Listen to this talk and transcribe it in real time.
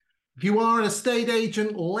If you are an estate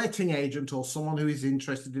agent, letting agent, or someone who is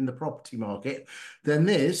interested in the property market, then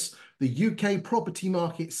the UK Property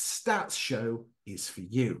Market Stats Show, is for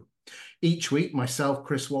you. Each week, myself,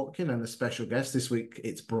 Chris Watkin, and a special guest, this week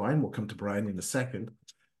it's Brian, we'll come to Brian in a second,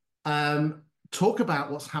 talk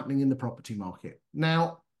about what's happening in the property market.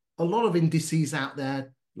 Now, a lot of indices out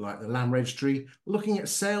there, like the Land Registry, looking at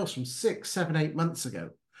sales from 6, 7, 8 months ago.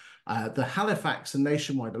 The Halifax and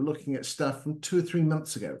Nationwide are looking at stuff from 2 or 3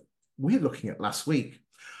 months ago. We're looking at last week.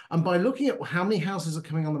 And by looking at how many houses are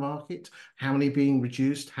coming on the market, how many are being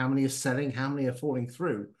reduced, how many are selling, how many are falling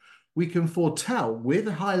through, we can foretell with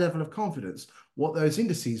a high level of confidence what those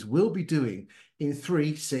indices will be doing in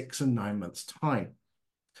 3, 6, and 9 months' time.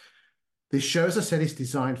 This show, as I said, is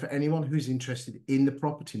designed for anyone who's interested in the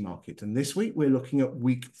property market. And this week, we're looking at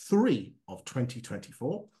week 3 of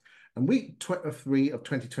 2024. And week 3 of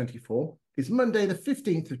 2024 is Monday, the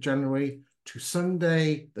 15th of January to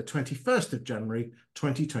Sunday, the 21st of January,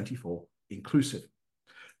 2024, inclusive.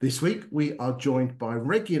 This week, we are joined by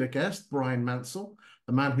regular guest, Brian Mansell,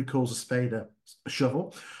 the man who calls a spade a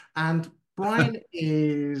shovel. And Brian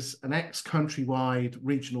is an ex-Countrywide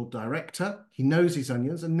regional director. He knows his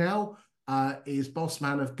onions and now is boss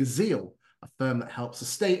man of Gazelle, a firm that helps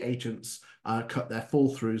estate agents cut their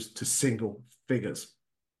fall-throughs to single figures.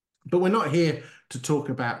 But we're not here to talk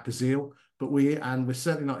about Gazelle, but we're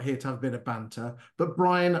certainly not here to have a bit of banter. But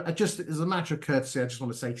Brian, as a matter of courtesy, I just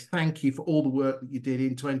want to say thank you for all the work that you did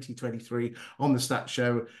in 2023 on the Stats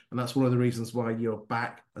Show, and that's one of the reasons why you're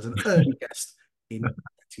back as an early guest in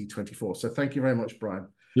 2024. So thank you very much, Brian.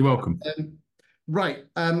 You're welcome. Right,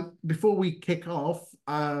 before we kick off,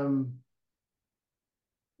 what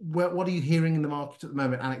are you hearing in the market at the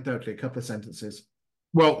moment, anecdotally? A couple of sentences.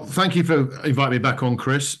 Well, thank you for inviting me back on,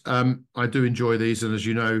 Chris. I do enjoy these, and as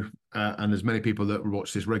you know, and as many people that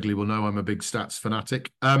watch this regularly will know, I'm a big stats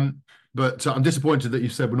fanatic. But I'm disappointed that you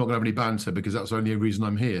said we're not going to have any banter, because that's the only reason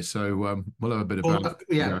I'm here. So we'll have a bit of banter.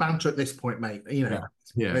 Banter at this point, mate. You know,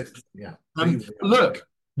 yeah. Look,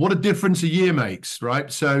 what a difference a year makes,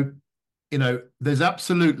 right? So, you know, there's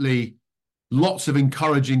absolutely lots of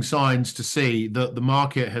encouraging signs to see that the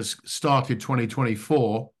market has started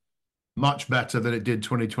 2024 much better than it did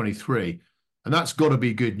 2023. And that's got to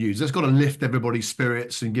be good news. That's got to lift everybody's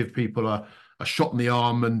spirits and give people a shot in the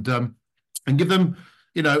arm and give them,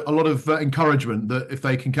 you know, a lot of encouragement that if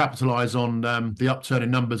they can capitalize on the upturn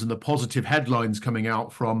in numbers and the positive headlines coming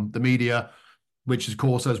out from the media, which of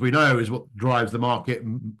course, as we know, is what drives the market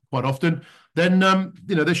quite often, then,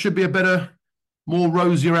 you know, there should be a better, more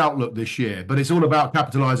rosier outlook this year. But it's all about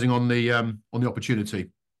capitalizing on the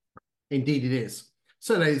opportunity. Indeed it is.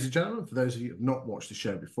 So, ladies and gentlemen, for those of you who have not watched the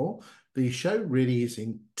show before, the show really is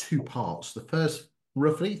in 2 parts. The first,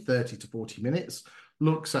 roughly 30 to 40 minutes,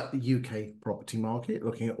 looks at the UK property market,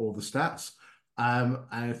 looking at all the stats.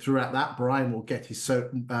 And throughout that, Brian will get his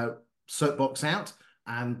soapbox out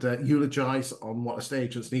and eulogise on what estate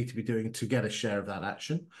agents need to be doing to get a share of that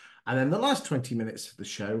action. And then the last 20 minutes of the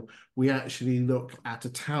show, we actually look at a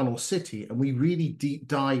town or city, and we really deep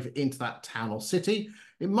dive into that town or city.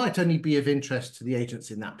 It might only be of interest to the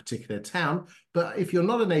agents in that particular town, but if you're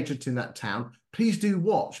not an agent in that town, please do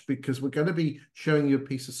watch, because we're going to be showing you a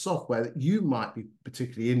piece of software that you might be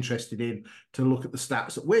particularly interested in to look at the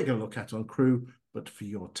stats that we're going to look at on Crewe, but for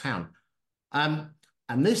your town. And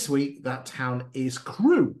this week, that town is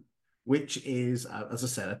Crewe, which is, as I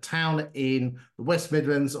said, a town in the West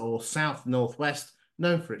Midlands or South Northwest,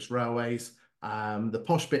 known for its railways. The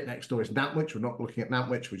posh bit next door is Nantwich. We're not looking at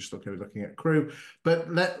Nantwich, we're just looking at Crewe. But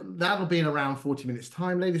that'll be in around 40 minutes'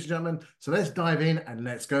 time, ladies and gentlemen. So let's dive in and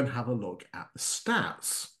let's go and have a look at the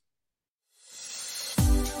stats.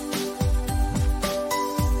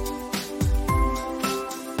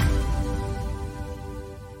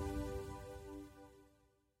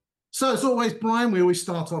 So as always, Brian, we always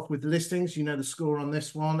start off with the listings. You know the score on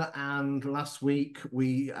this one. And last week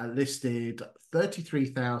we listed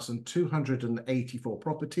 33,284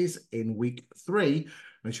 properties in week 3.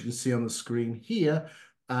 As you can see on the screen here,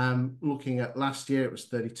 looking at last year, it was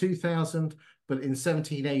 32,000. But in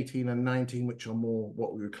 17, 18 and 19, which are more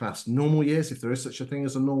what we would class normal years, if there is such a thing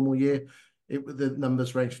as a normal year, the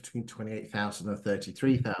numbers range between 28,000 and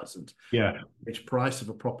 33,000. Yeah. Average price of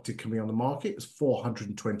a property coming on the market is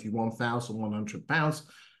 £421,100.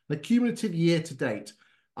 The cumulative year to date,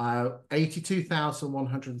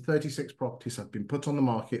 82,136 properties have been put on the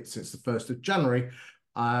market since the 1st of January,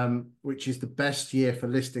 which is the best year for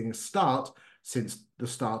listing start since the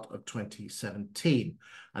start of 2017.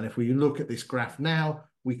 And if we look at this graph now,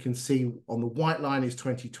 we can see on the white line is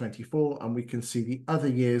 2024, and we can see the other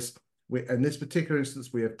years. In this particular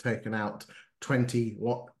instance, we have taken out 20,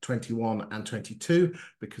 21 and 22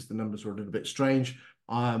 because the numbers were a little bit strange.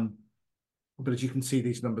 But as you can see,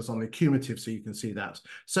 these numbers on the cumulative, so you can see that.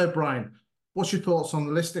 So, Brian, what's your thoughts on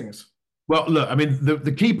the listings? Well, look, I mean,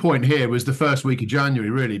 the key point here was the first week of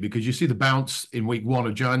January, really, because you see the bounce in week 1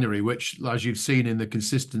 of January, which, as you've seen in the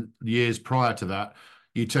consistent years prior to that,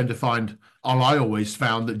 you tend to find, I always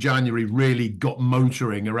found that January really got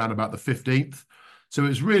motoring around about the 15th. So it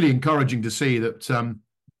was really encouraging to see that,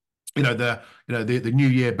 the New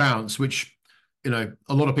Year bounce, which, a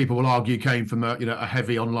lot of people will argue came from a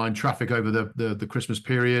heavy online traffic over the Christmas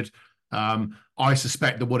period. I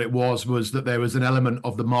suspect that what it was that there was an element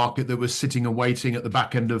of the market that was sitting and waiting at the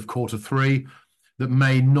back end of Q3 that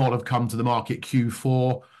may not have come to the market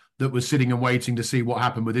Q4, that was sitting and waiting to see what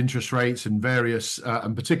happened with interest rates and various,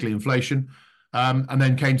 and particularly inflation, and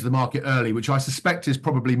then came to the market early, which I suspect is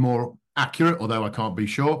probably more accurate, although I can't be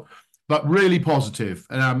sure, but really positive.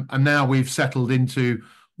 And now we've settled into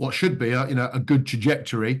what should be a good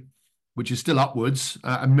trajectory, which is still upwards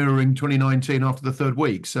and mirroring 2019 after the third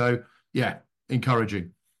week. So, yeah,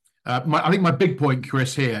 encouraging. I think my big point,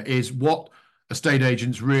 Chris, here is what estate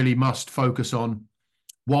agents really must focus on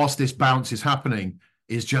whilst this bounce is happening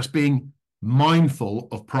is just being mindful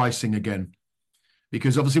of pricing again.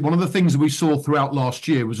 Because obviously one of the things that we saw throughout last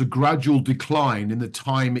year was a gradual decline in the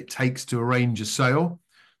time it takes to arrange a sale.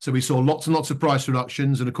 So we saw lots and lots of price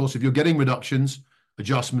reductions. And of course, if you're getting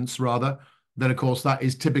adjustments rather, then of course that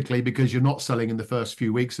is typically because you're not selling in the first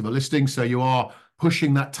few weeks of a listing. So you are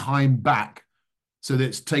pushing that time back so that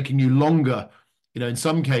it's taking you longer, in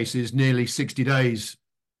some cases, nearly 60 days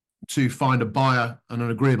to find a buyer and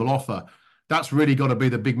an agreeable offer. That's really got to be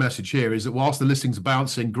the big message here, is that whilst the listings are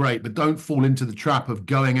bouncing, great, but don't fall into the trap of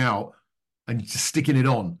going out and just sticking it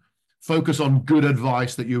on. Focus on good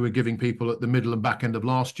advice that you were giving people at the middle and back end of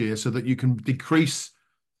last year so that you can decrease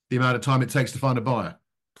the amount of time it takes to find a buyer.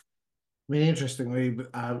 I mean, interestingly,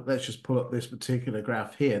 let's just pull up this particular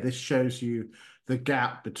graph here. This shows you the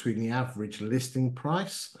gap between the average listing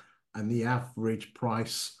price and the average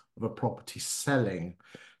price of a property selling.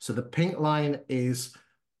 So the pink line is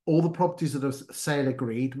all the properties that are sale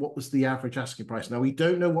agreed. What was the average asking price? Now, we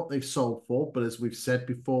don't know what they've sold for, but as we've said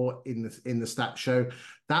before in the stat show,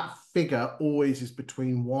 that figure always is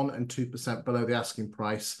between 1 and 2% below the asking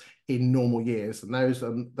price in normal years.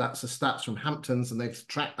 And that's the stats from Hamptons, and they've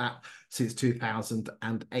tracked that since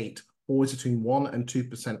 2008, always between 1 and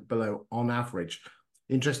 2% below on average.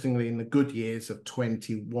 Interestingly, in the good years of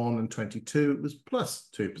 21 and 22, it was plus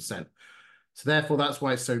 2%. So therefore, that's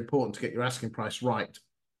why it's so important to get your asking price right.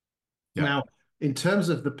 Yeah. Now, in terms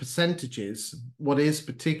of the percentages, what is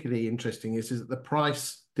particularly interesting is that the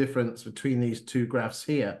price difference between these two graphs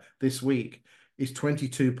here this week is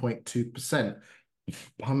 22.2%.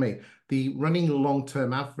 Pardon me. The running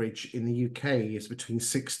long-term average in the UK is between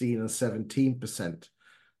 16 and 17%.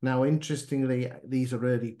 Now, interestingly, these are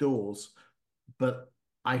early doors, but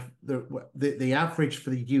the average for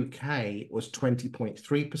the UK was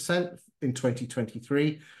 20.3% in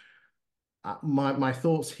 2023. My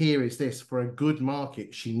thoughts here is this: for a good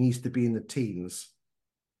market, she needs to be in the teens,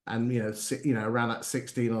 and around that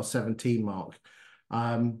 16 or 17 mark.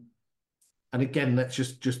 And again, let's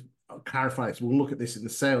just clarify this. We'll look at this in the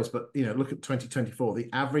sales, but look at 2024. The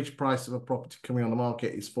average price of a property coming on the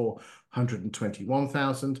market is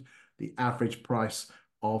 421,000. The average price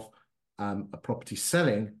of a property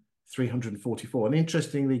selling 344. And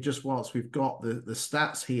interestingly, just whilst we've got the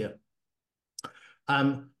stats here,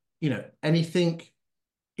 anything,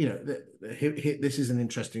 this is an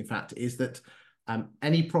interesting fact, is that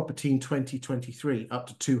any property in 2023 up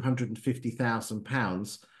to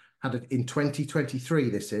 £250,000 in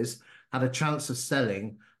 2023, had a chance of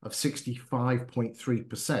selling of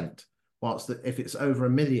 65.3%, whilst if it's over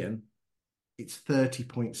 £1 million, it's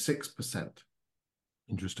 30.6%.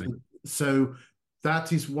 Interesting. So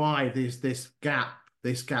that is why there's this gap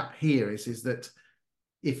here is that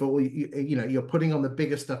if you're putting on the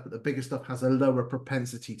bigger stuff, but the bigger stuff has a lower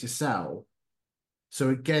propensity to sell. So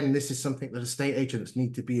again, this is something that estate agents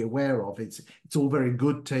need to be aware of. It's all very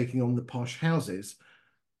good taking on the posh houses,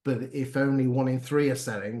 but if only 1 in 3 are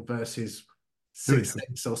selling versus 6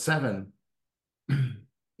 or 7,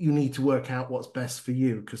 you need to work out what's best for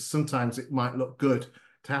you, because sometimes it might look good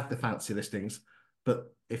to have the fancy listings,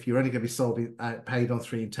 but if you're only going to be paid on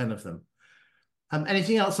 3 in 10 of them.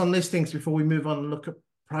 Anything else on listings before we move on and look at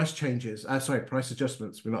price changes? Price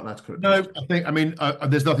adjustments. We're not allowed to call it. No,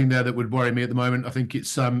 there's nothing there that would worry me at the moment. I think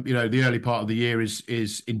it's the early part of the year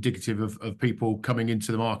is indicative of people coming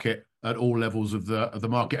into the market at all levels of the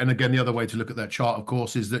market. And again, the other way to look at that chart, of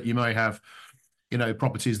course, is that you may have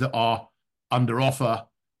properties that are under offer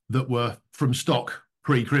that were from stock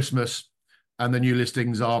pre-Christmas, and the new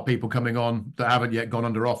listings are people coming on that haven't yet gone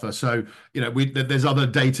under offer. So, you know, there's other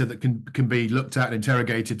data that can be looked at and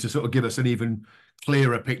interrogated to sort of give us an even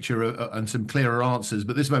clearer picture and some clearer answers.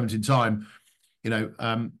 But at this moment in time, you know,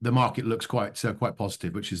 the market looks quite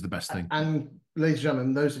positive, which is the best thing. And ladies and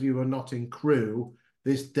gentlemen, those of you who are not in Crew,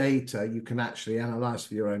 this data you can actually analyze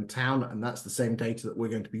for your own town, and that's the same data that we're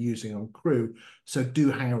going to be using on Crew. So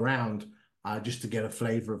do hang around just to get a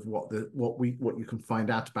flavour of what you can find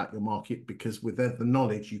out about your market, because with the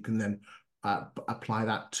knowledge you can then apply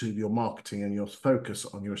that to your marketing and your focus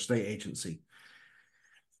on your estate agency.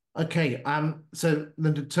 Okay, so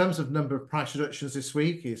in terms of number of price reductions this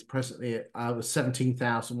week is presently at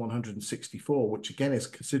 17,164, which again is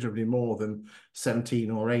considerably more than 17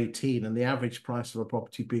 or 18, and the average price of a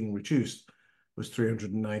property being reduced was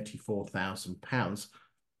 £394,000.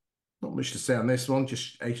 Not much to say on this one,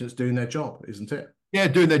 just agents doing their job, isn't it? Yeah,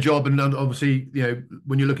 doing their job, and obviously, you know,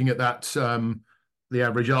 when you're looking at that, the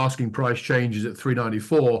average asking price changes at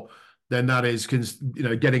 394, then that is, you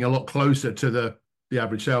know, getting a lot closer to the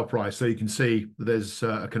average sale price. So you can see there's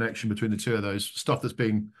a connection between the two of those. Stuff that's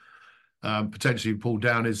being potentially pulled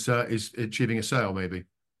down is achieving a sale, maybe.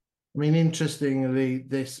 I mean, interestingly,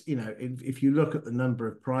 this, you know, if you look at the number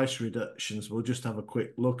of price reductions, we'll just have a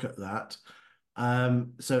quick look at that.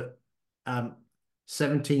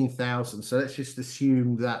 17,000. So let's just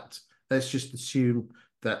assume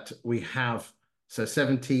that we have, so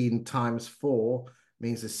 17 times 4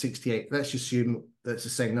 means there's 68. Let's assume that's the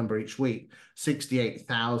same number each week.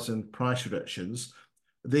 68,000 price reductions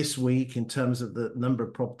this week. In terms of the number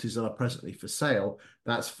of properties that are presently for sale,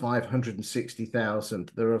 that's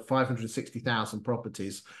 560,000. There are 560,000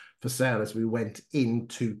 properties for sale as we went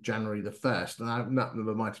into January the 1st. And that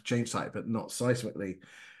number might have changed slightly, but not seismically.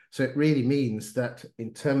 So it really means that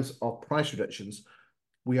in terms of price reductions,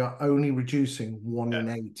 we are only reducing 1 in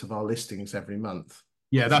 8 of our listings every month.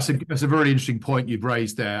 Yeah, that's a very interesting point you've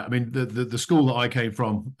raised there. I mean, the school that I came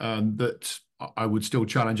from, that I would still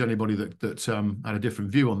challenge anybody that had a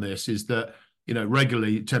different view on this, is that, you know,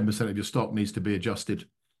 regularly 10% of your stock needs to be adjusted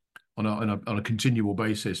on a continual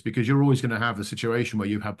basis, because you're always going to have the situation where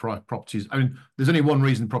you have properties. I mean, there's only one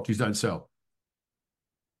reason properties don't sell.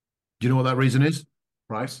 Do you know what that reason is?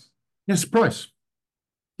 Price. Yes, price.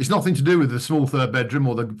 It's nothing to do with the small third bedroom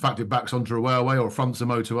or the fact it backs onto a railway or fronts a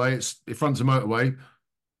motorway. It fronts a motorway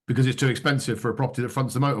because it's too expensive for a property that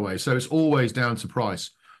fronts the motorway. So it's always down to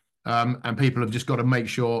price. And people have just got to make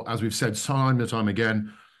sure, as we've said time and time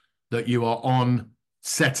again, that you are on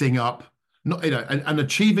setting up, not, you know, and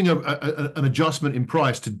achieving an adjustment in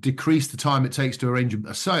price to decrease the time it takes to arrange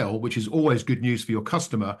a sale, which is always good news for your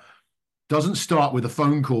customer. Doesn't start with a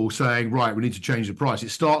phone call saying, right, we need to change the price.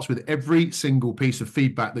 It starts with every single piece of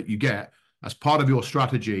feedback that you get as part of your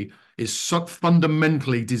strategy is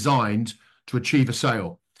fundamentally designed to achieve a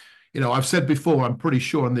sale. You know, I've said before, I'm pretty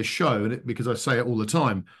sure on this show, because I say it all the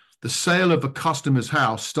time, the sale of a customer's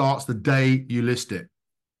house starts the day you list it,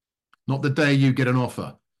 not the day you get an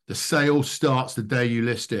offer. The sale starts the day you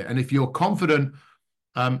list it. And if you're confident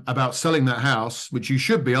about selling that house, which you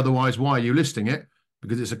should be, otherwise why are you listing it?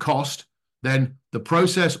 Because it's a cost. Then the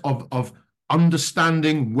process of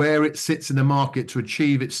understanding where it sits in the market to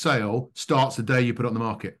achieve its sale starts the day you put it on the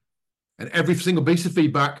market. And every single piece of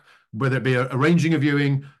feedback, whether it be arranging a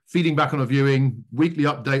viewing, feeding back on a viewing, weekly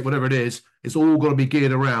update, whatever it is, it's all got to be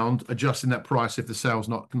geared around adjusting that price if the sale's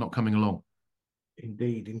not coming along.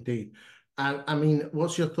 Indeed, indeed. I mean,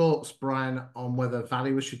 what's your thoughts, Brian, on whether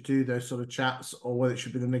valuers should do those sort of chats or whether it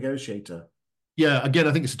should be the negotiator? Yeah, again,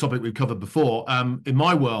 I think it's a topic we've covered before. In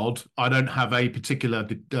my world, I don't have a particular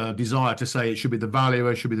desire to say it should be the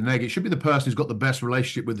valuer, it should be the neg, it should be the person who's got the best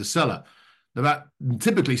relationship with the seller. Now, that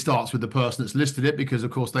typically starts with the person that's listed it, because, of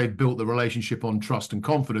course, they've built the relationship on trust and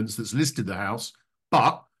confidence that's listed the house.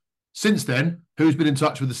 But since then, who's been in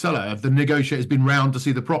touch with the seller? Have the negotiators been round to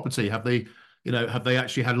see the property? Have they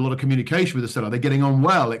actually had a lot of communication with the seller? Are they getting on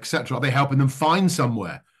well, etc.? Are they helping them find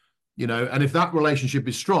somewhere? You know, and if that relationship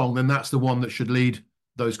is strong, then that's the one that should lead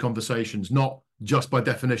those conversations, not just by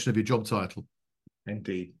definition of your job title.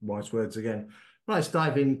 Indeed. Wise words again. Right, let's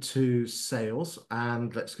dive into sales,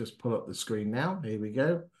 and let's just pull up the screen now. Here we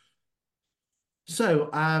go. So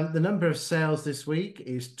the number of sales this week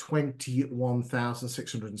is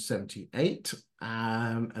 21,678.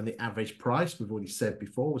 And the average price, we've already said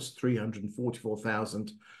before, was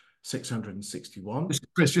 344,661.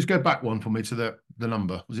 Chris, just go back one for me to the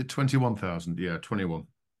number. Was it 21,000? Yeah, 21.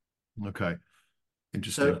 Okay.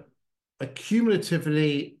 Interesting. So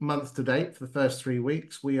accumulatively, month to date, for the first 3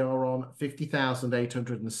 weeks, we are on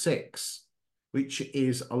 50,806, which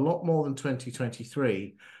is a lot more than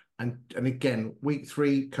 2023. And again, week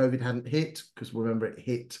 3, COVID hadn't hit, because remember it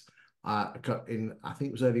hit in, I think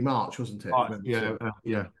it was early March, wasn't it?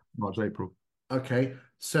 Yeah, March, April. Okay,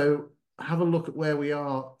 so have a look at where we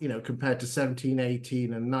are, compared to 17,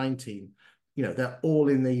 18 and 19. They're all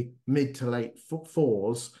in the mid to late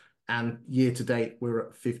fours, and year to date, we're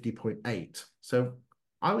at 50.8. So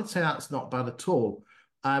I would say that's not bad at all.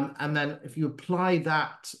 And then if you apply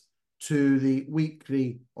that to the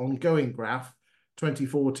weekly ongoing graph,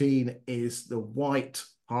 2014 is the white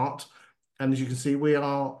part. And as you can see, we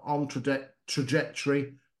are on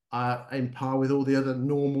trajectory in par with all the other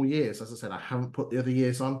normal years. As I said, I haven't put the other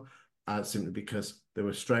years on simply because they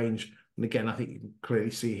were strange. And again, I think you can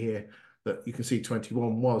clearly see here that you can see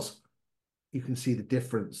 21 was, you can see the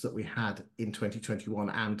difference that we had in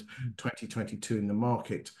 2021 and 2022 in the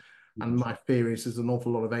market. And my fear is there's an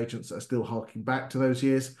awful lot of agents that are still harking back to those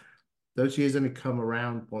years. Those years only come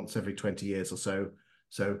around once every 20 years or so.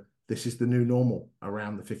 So this is the new normal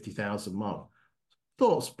around the 50,000 mark.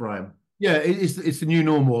 Thoughts, Brian? Yeah, it's the new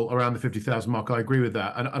normal around the 50,000 mark. I agree with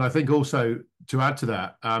that. And I think also to add to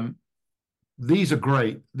that, these are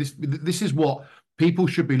great. This is what people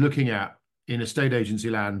should be looking at in estate agency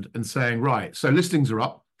land and saying, right, so listings are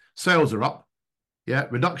up, sales are up. Yeah,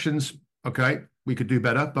 reductions, okay, we could do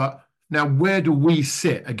better. But now where do we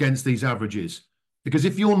sit against these averages? Because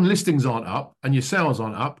if your listings aren't up and your sales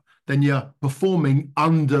aren't up, then you're performing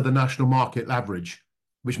under the national market average,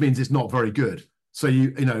 which means it's not very good. So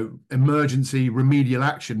emergency remedial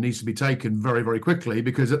action needs to be taken very, very quickly,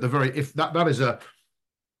 because if that is a,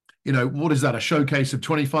 what is that? A showcase of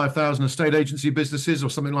 25,000 estate agency businesses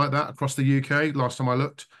or something like that across the UK, last time I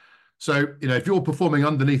looked. So, if you're performing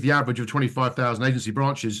underneath the average of 25,000 agency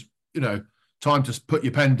branches, time to put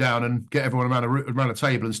your pen down and get everyone around a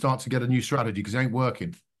table and start to get a new strategy, because it ain't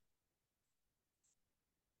working.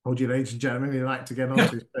 Told you, ladies and gentlemen, he like to get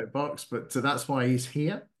onto his soapbox, but that's why he's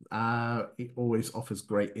here. He always offers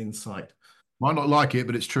great insight. Might not like it,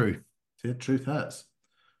 but it's true. The truth hurts.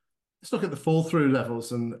 Let's look at the fall through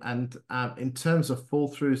levels, and in terms of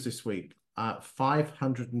fall throughs this week,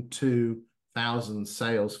 502,000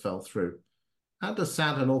 sales fell through. That does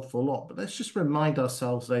sound an awful lot, but let's just remind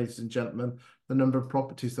ourselves, ladies and gentlemen, the number of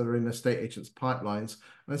properties that are in estate agents' pipelines.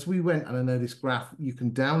 And as we went, and I know this graph, you can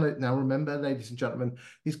download. Now, remember, ladies and gentlemen,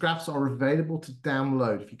 these graphs are available to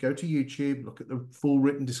download. If you go to YouTube, look at the full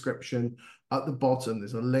written description. At the bottom,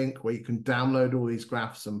 there's a link where you can download all these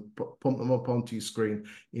graphs and pump them up onto your screen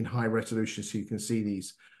in high resolution so you can see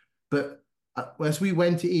these. But as we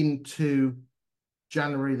went into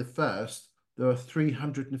January the 1st, there are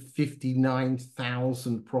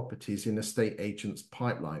 359,000 properties in estate agents'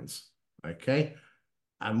 pipelines, okay?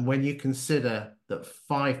 And when you consider that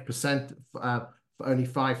 5%, only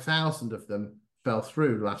 5,000 of them fell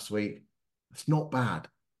through last week, it's not bad.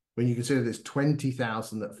 When you consider there's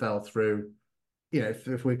 20,000 that fell through,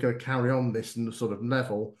 if we're going to carry on this sort of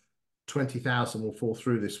level, 20,000 will fall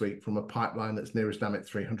through this week from a pipeline that's near as damn it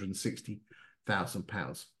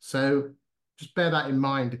 £360,000. So just bear that in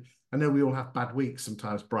mind. I know we all have bad weeks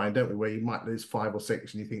sometimes, Brian, don't we? Where you might lose 5 or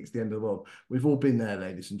 6 and you think it's the end of the world. We've all been there,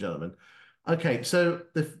 ladies and gentlemen. Okay, so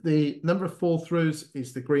the number of fall throughs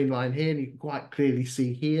is the green line here, and you can quite clearly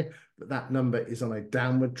see here that that number is on a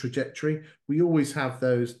downward trajectory. We always have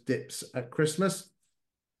those dips at Christmas.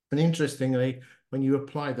 And interestingly, when you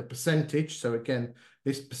apply the percentage, so again,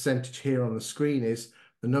 this percentage here on the screen is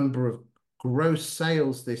the number of gross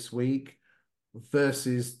sales this week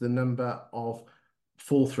versus the number of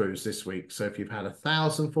fall throughs this week. So if you've had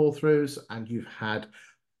 1,000 fall throughs and you've had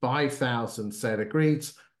 5,000 sale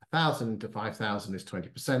agreeds, 1,000 into 5,000 is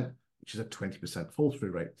 20%, which is a 20% fall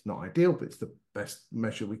through rate. It's not ideal, but it's the best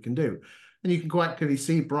measure we can do. And you can quite clearly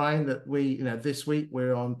see, Brian, that this week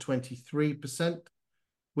we're on 23%,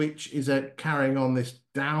 which is carrying on this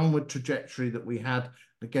downward trajectory that we had.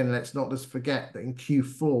 Again, let's not just forget that in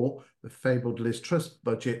Q4, the fabled Liz Truss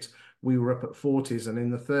budget, we were up at 40s and in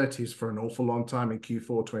the 30s for an awful long time in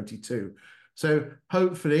Q4 22. So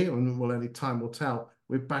hopefully, and only time will tell,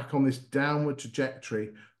 we're back on this downward trajectory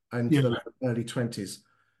into the early 20s.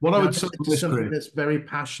 What I would say is something that's very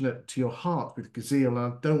passionate to your heart with Gazelle,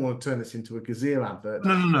 and I don't want to turn this into a Gazelle advert.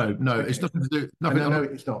 No. Okay. It's nothing to do. Nothing. No,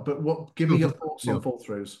 it's not. But give me your thoughts on fall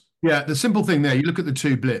throughs. Yeah, the simple thing there, you look at the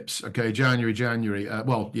two blips, okay, January,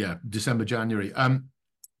 December, January.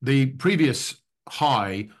 The previous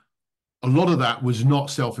high, a lot of that was not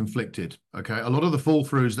self-inflicted, okay? A lot of the fall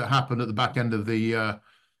throughs that happened at the back end of the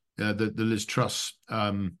Liz Truss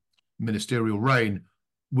ministerial reign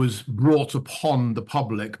was brought upon the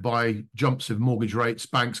public by jumps of mortgage rates,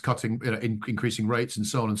 banks cutting, increasing rates, and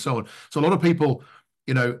so on and so on. So a lot of people,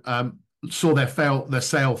 saw their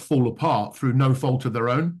sale fall apart through no fault of their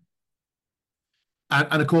own.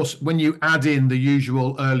 And of course, when you add in the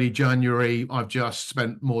usual early January, I've just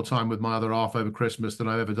spent more time with my other half over Christmas than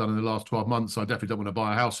I've ever done in the last 12 months. So I definitely don't want to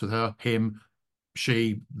buy a house with her, him,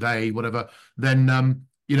 she, they, whatever. Then,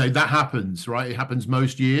 that happens, right? It happens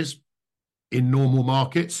most years in normal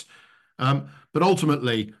markets. But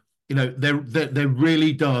ultimately, there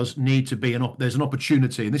really does need to be there's an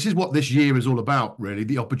opportunity. And this is what this year is all about, really.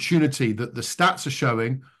 The opportunity that the stats are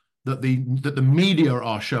showing, that the media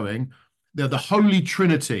are showing. The holy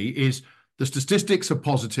trinity is the statistics are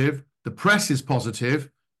positive, the press is positive,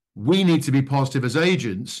 we need to be positive as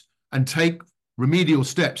agents and take remedial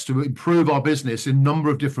steps to improve our business in a number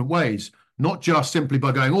of different ways, not just simply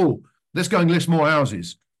by going, oh, let's go and list more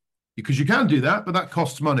houses. Because you can do that, but that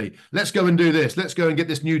costs money. Let's go and do this. Let's go and get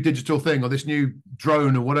this new digital thing or this new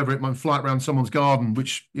drone or whatever it might fly around someone's garden,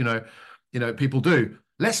 which, people do.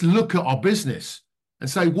 Let's look at our business and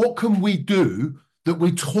say, what can we do that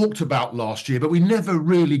we talked about last year, but we never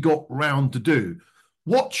really got round to do?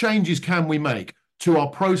 What changes can we make to our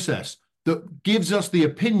process that gives us the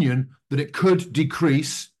opinion that it could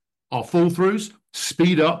decrease our fall-throughs,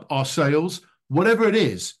 speed up our sales, whatever it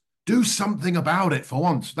is? Do something about it for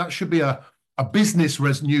once. That should be a business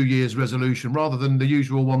New Year's resolution rather than the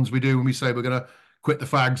usual ones we do when we say we're going to quit the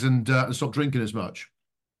fags and stop drinking as much.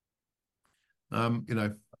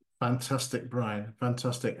 Fantastic, Brian.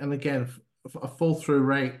 Fantastic. And again, a fall-through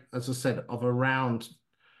rate, as I said, of around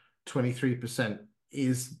 23%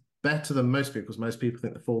 is better than most people, because most people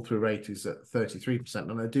think the fall-through rate is at 33%.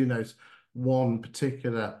 And I do know one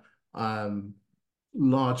particular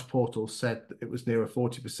large portal said that it was nearer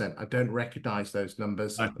 40%. I don't recognize those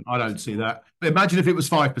numbers. I don't see that. But imagine if it was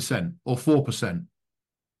 5% or 4%.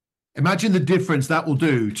 Imagine the difference that will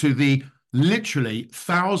do to the literally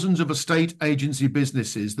thousands of estate agency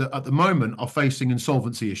businesses that at the moment are facing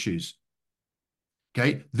insolvency issues.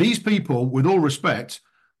 Okay, these people, with all respect,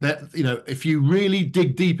 that if you really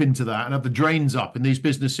dig deep into that and have the drains up in these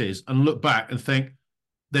businesses and look back and think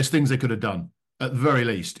there's things they could have done at the very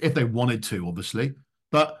least, if they wanted to, obviously.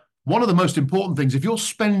 But one of the most important things, if you're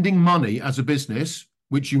spending money as a business,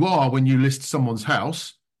 which you are when you list someone's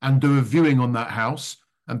house and do a viewing on that house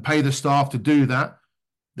and pay the staff to do that,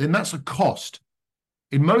 then that's a cost.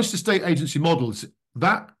 In most estate agency models,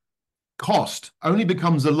 that cost only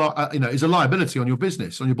becomes is a liability on your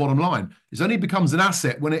business, on your bottom line. It only becomes an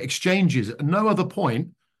asset when it exchanges. At no other point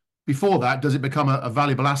before that does it become a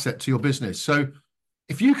valuable asset to your business. So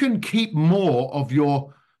if you can keep more of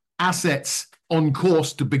your assets on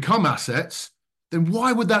course to become assets, then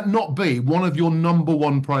why would that not be one of your number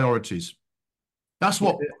one priorities? That's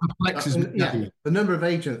what perplexes me. Yeah, the number of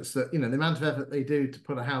agents that, the amount of effort they do to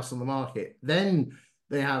put a house on the market, then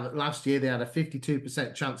last year they had a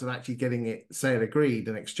 52% chance of actually getting it sale agreed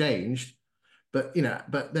and exchanged. But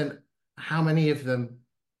then how many of them,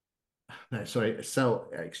 sell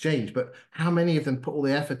exchange, but how many of them put all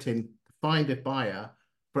the effort in to find a buyer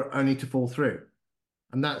for only to fall through?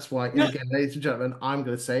 And that's why, again, ladies and gentlemen, I'm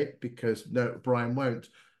going to say it because no, Brian won't.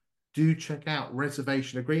 Do check out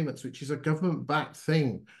reservation agreements, which is a government-backed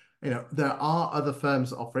thing. There are other firms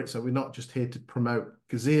that offer it, so we're not just here to promote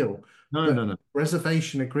Gazelle. No.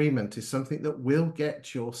 Reservation agreement is something that will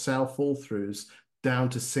get your sale fall-throughs down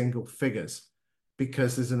to single figures,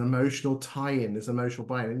 because there's an emotional tie-in, there's emotional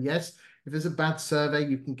buy-in. And yes, if there's a bad survey,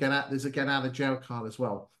 you can there's a get out of jail card as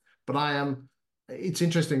well. But it's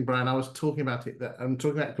interesting, Brian, I was talking about it, that I'm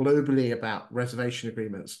talking about globally about reservation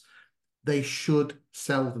agreements. They should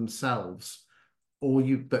sell themselves.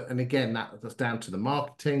 And again, that's down to the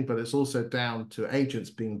marketing, but it's also down to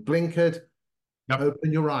agents being blinkered. Yep.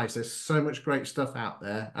 Open your eyes. There's so much great stuff out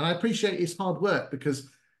there. And I appreciate it's hard work,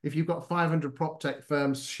 because if you've got 500 prop tech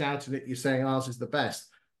firms shouting at you saying ours is the best,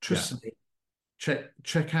 trust me,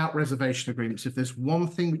 check out reservation agreements. If there's one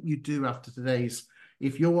thing that you do after today's,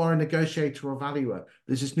 if you are a negotiator or valuer,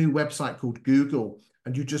 there's this new website called Google,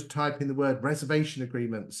 and you just type in the word reservation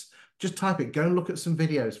agreements. Just type it, go and look at some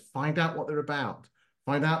videos, find out what they're about,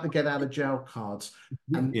 find out the get out of jail cards,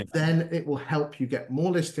 and then it will help you get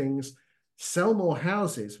more listings, sell more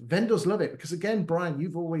houses. Vendors love it because, again, Brian,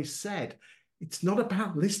 you've always said, it's not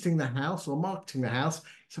about listing the house or marketing the house.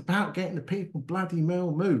 It's about getting the people bloody well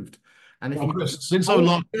moved. And since I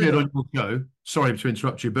last appeared on your show, sorry to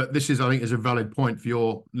interrupt you, but this is, I think, is a valid point for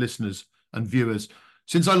your listeners and viewers.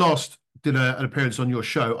 Since I last did an appearance on your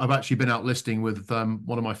show, I've actually been out listing with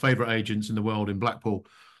one of my favorite agents in the world in Blackpool,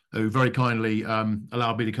 who very kindly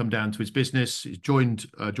allowed me to come down to his business. He's joined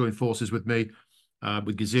forces with me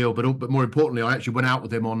with Gazelle, but more importantly, I actually went out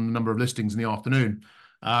with him on a number of listings in the afternoon,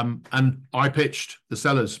 and I pitched the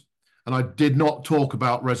sellers. And and I did not talk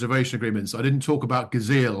about reservation agreements. I didn't talk about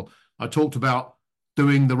Gazelle. I talked about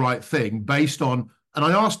doing the right thing based on, and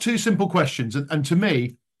I asked two simple questions. And to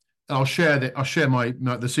me, I'll share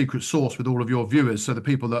the secret sauce with all of your viewers, so the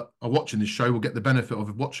people that are watching this show will get the benefit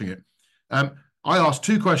of watching it. I asked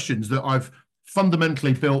two questions that I've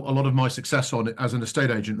fundamentally built a lot of my success on as an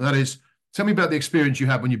estate agent. And that is, tell me about the experience you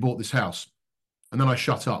had when you bought this house. And then I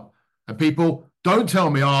shut up. And people don't tell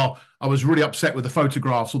me, oh, I was really upset with the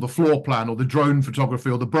photographs or the floor plan or the drone photography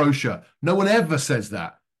or the brochure. No one ever says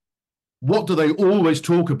that. What do they always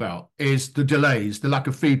talk about is the delays, the lack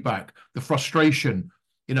of feedback, the frustration,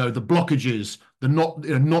 the blockages, the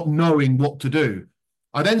not knowing what to do.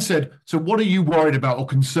 I then said, so what are you worried about or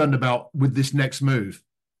concerned about with this next move?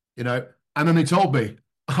 And then they told me,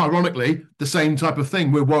 ironically, the same type of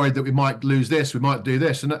thing. We're worried that we might lose this, we might do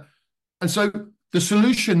this. And so the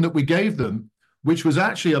solution that we gave them, which was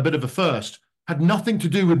actually a bit of a first, had nothing to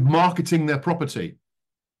do with marketing their property.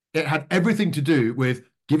 It had everything to do with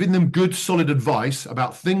giving them good, solid advice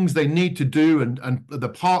about things they need to do and the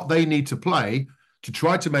part they need to play to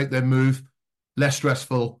try to make their move less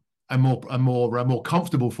stressful and more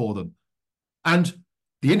comfortable for them. And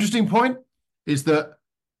the interesting point is that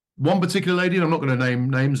one particular lady, and I'm not going to name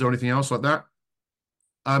names or anything else like that,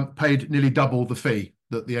 paid nearly double the fee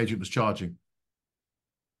that the agent was charging.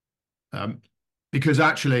 Because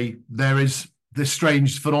actually there is this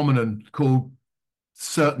strange phenomenon called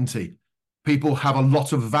certainty. People have a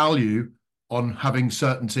lot of value on having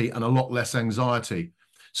certainty and a lot less anxiety.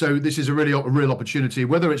 So this is a real opportunity,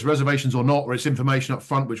 whether it's reservations or not, or it's information up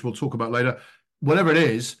front, which we'll talk about later. Whatever it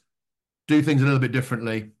is, do things a little bit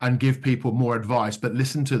differently and give people more advice, but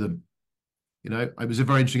listen to them. It was a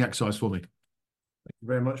very interesting exercise for me. Thank you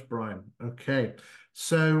very much, Brian. Okay,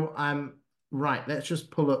 so right, let's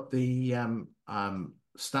just pull up the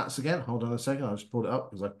stats again. Hold on a second. I just pulled it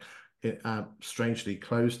up because it strangely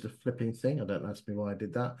closed the flipping thing. I don't know why I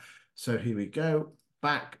did that. So here we go.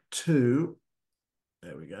 Back to,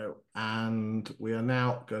 there we go. And we are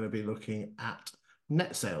now going to be looking at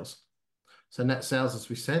net sales. So net sales, as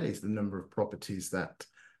we said, is the number of properties that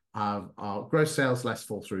are gross sales less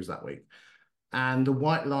fall throughs that week. And the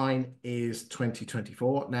white line is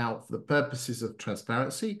 2024. Now, for the purposes of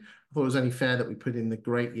transparency, I thought it was only fair that we put in the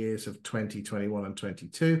great years of 2021 and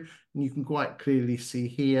 22. And you can quite clearly see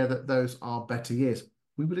here that those are better years.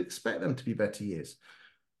 We would expect them to be better years.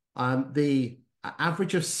 The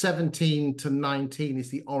average of 17 to 19 is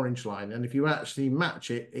the orange line. And if you actually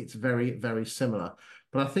match it, it's very, very similar.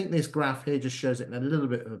 But I think this graph here just shows it in a little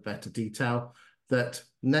bit of a better detail, that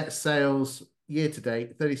net sales year to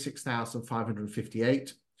date,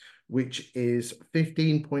 36,558, which is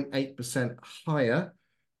 15.8% higher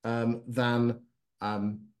than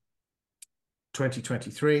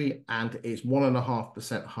 2023, and is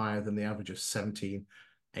 1.5% higher than the average of 17,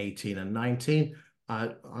 18, and 19.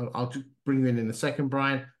 I'll just bring you in a second,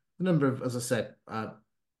 Brian. The number of, as I said,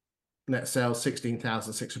 net sales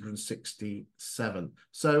 16,667.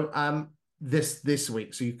 So this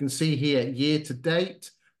week, so you can see here, year to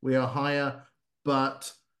date, we are higher,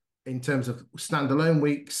 but in terms of standalone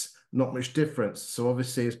weeks, not much difference. So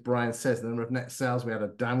obviously, as Brian says, the number of net sales, we had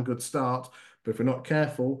a damn good start, but if we're not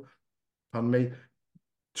careful, pardon me,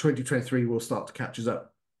 2023 will start to catch us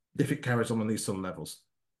up if it carries on these sort of levels.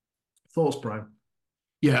 Thoughts, Brian?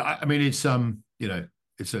 Yeah, I mean, it's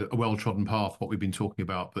it's a well-trodden path, what we've been talking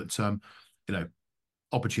about, but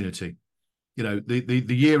opportunity. The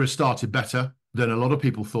year has started better than a lot of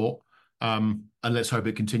people thought, and let's hope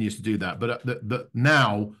it continues to do that. But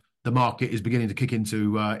now the market is beginning to kick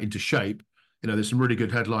into shape. There's some really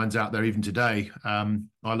good headlines out there even today.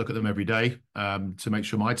 I look at them every day to make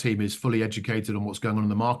sure my team is fully educated on what's going on in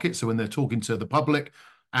the market. So when they're talking to the public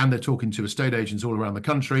and they're talking to estate agents all around the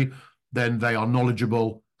country, then they are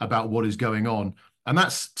knowledgeable about what is going on. And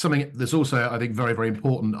that's something that's also, I think, very, very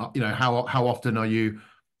important. How often do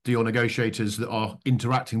your negotiators that are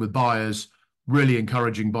interacting with buyers really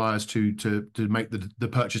encouraging buyers to make the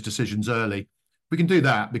purchase decisions early? We can do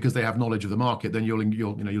that because they have knowledge of the market. Then you'll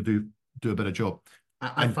do a better job.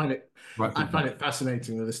 I find it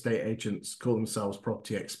fascinating that estate agents call themselves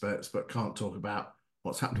property experts but can't talk about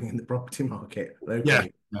what's happening in the property market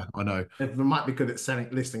locally. Yeah, I know. They might be good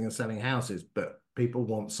at listing and selling houses, but people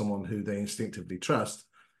want someone who they instinctively trust,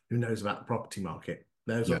 who knows about the property market.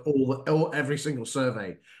 There's every single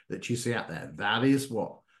survey that you see out there. That is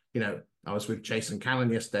what, I was with Jason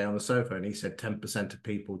Callan yesterday on the sofa, and he said 10% of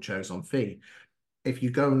people chose on fee. If you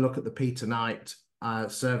go and look at the Peter Knight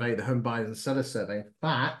survey, the home buyers and sellers survey, in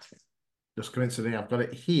fact, just coincidentally, I've got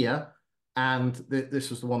it here, and this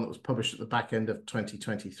was the one that was published at the back end of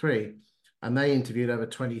 2023. and they interviewed over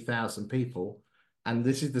 20,000 people. And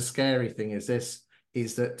this is the scary thing is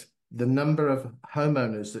that the number of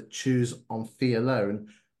homeowners that choose on fee alone,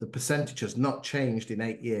 the percentage has not changed in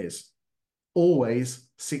 8 years. Always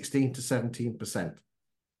 16 to 17%,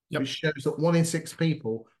 which shows that 1 in 6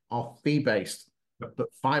 people are fee-based, but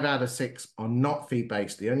 5 out of 6 are not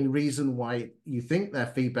fee-based. The only reason why you think they're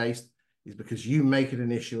fee-based is because you make it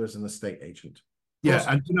an issue as an estate agent. Yeah,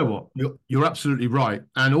 and you know what? You're absolutely right.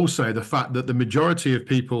 And also the fact that the majority of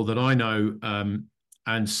people that I know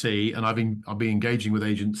and see, and I've been engaging with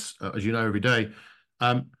agents, as you know, every day,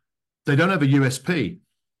 they don't have a USP.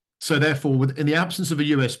 So therefore, in the absence of a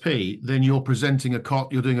USP, then you're presenting a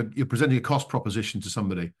cost proposition to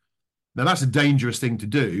somebody. Now that's a dangerous thing to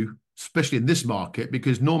do, especially in this market,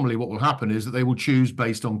 because normally what will happen is that they will choose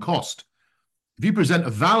based on cost. If you present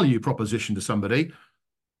a value proposition to somebody,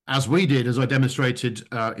 as we did, as I demonstrated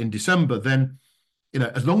in December, then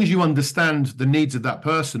as long as you understand the needs of that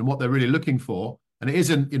person and what they're really looking for, and it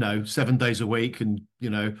isn't 7 days a week and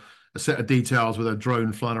a set of details with a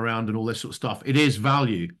drone flying around and all this sort of stuff. It is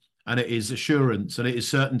value, and it is assurance, and it is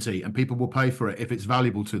certainty, and people will pay for it if it's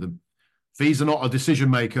valuable to them. Fees are not a decision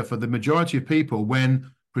maker for the majority of people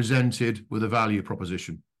when presented with a value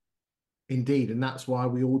proposition. Indeed, and that's why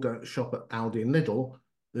we all don't shop at Aldi and Lidl.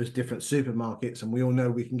 There's different supermarkets, and we all know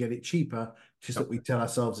we can get it cheaper, just that we tell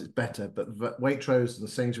ourselves it's better. But Waitrose and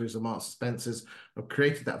Sainsbury's and Marks and Spencer's have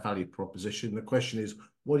created that value proposition. The question is,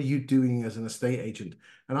 what are you doing as an estate agent?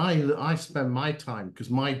 And I spend my time, because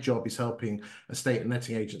my job is helping estate and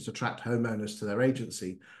letting agents attract homeowners to their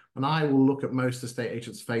agency. And I will look at most estate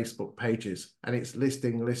agents' Facebook pages, and it's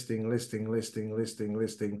listing, listing, listing, listing, listing,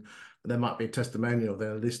 listing. There might be a testimonial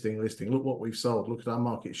there, listing, listing. Look what we've sold. Look at our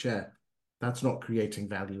market share. That's not creating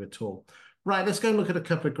value at all. Right, let's go and look at a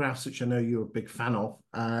couple of graphs, which I know you're a big fan of.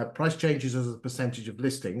 Price changes as a percentage of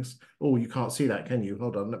listings. Oh, you can't see that, can you?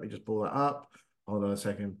 Hold on, let me just pull that up. Hold on a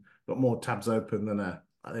second. Got more tabs open than there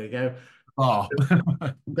you go. Oh.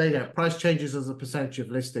 There you go. Price changes as a percentage of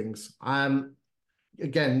listings.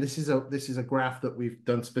 Again, this is a graph that we've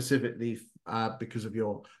done specifically because of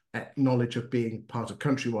your knowledge of being part of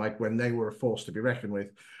Countrywide when they were a force to be reckoned with.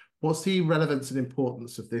 What's the relevance and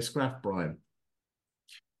importance of this graph, Brian?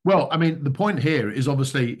 Well, I mean, the point here is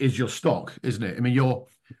obviously your stock, isn't it? I mean,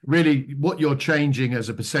 what you're changing as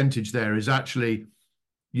a percentage there is actually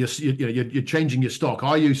you're changing your stock.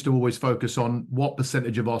 I used to always focus on what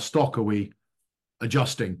percentage of our stock are we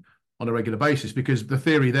adjusting on a regular basis, because the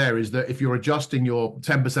theory there is that if you're adjusting your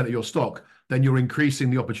 10% of your stock, then you're increasing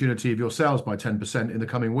the opportunity of your sales by 10% in the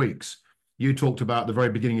coming weeks. You talked about at the very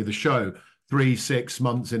beginning of the show, 3-6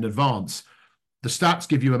 months in advance. The stats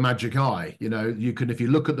give you a magic eye. You can, if you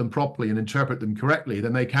look at them properly and interpret them correctly,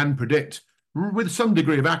 then they can predict with some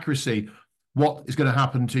degree of accuracy what is going to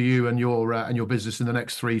happen to you and your business in the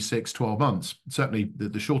next 3, 6, 12 months, certainly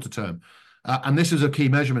the shorter term. And this is a key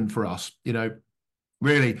measurement for us.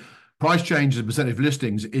 Really, price change as a percentage of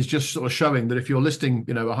listings is just sort of showing that if you're listing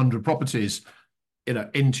 100 properties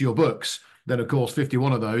into your books, then of course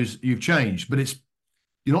 51 of those you've changed. But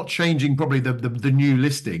you're not changing probably the new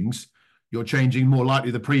listings. You're changing more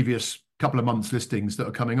likely the previous couple of months listings that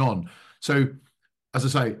are coming on. So, as I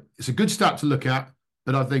say, it's a good stat to look at,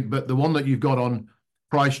 but the one that you've got on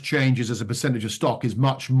price changes as a percentage of stock is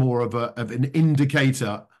much more of an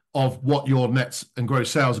indicator of what your nets and gross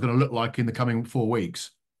sales are going to look like in the coming 4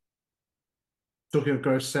 weeks. Talking of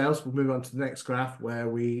gross sales, we'll move on to the next graph where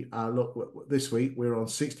we look this week, we're on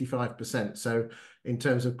 65%. So in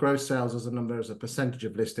terms of gross sales as a percentage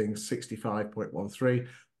of listings, 65.13.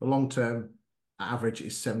 The long-term average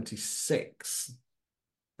is 76.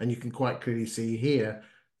 And you can quite clearly see here,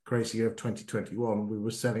 crazy year of 2021, we were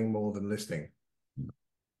selling more than listing.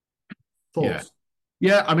 Thoughts?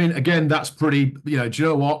 Yeah, I mean, again, that's pretty, do you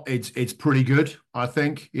know what? It's pretty good, I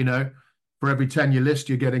think, For every 10 you list,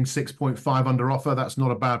 you're getting 6.5 under offer. That's not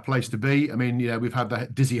a bad place to be. I mean, we've had the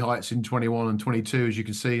dizzy heights in 21 and 22, as you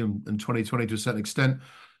can see, and 2020 to a certain extent.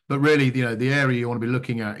 But really, the area you want to be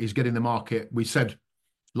looking at is getting the market. We said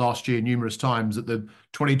last year numerous times that the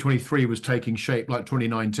 2023 was taking shape like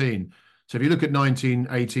 2019. So if you look at 19,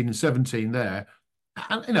 18, and 17 there,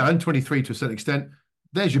 and 23 to a certain extent,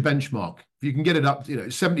 there's your benchmark. If you can get it up,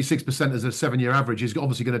 76% as a 7-year average is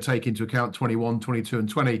obviously going to take into account 21, 22, and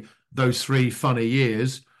 20, those 3 funny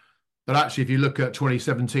years. But actually, if you look at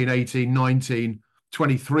 2017, 18, 19,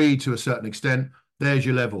 23 to a certain extent, there's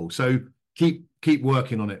your level. So keep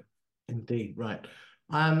working on it. Indeed, right.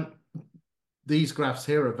 These graphs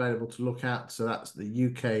here are available to look at. So that's the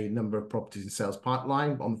UK number of properties in sales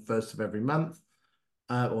pipeline on the 1st of every month.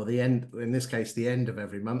 Or the end, in this case, the end of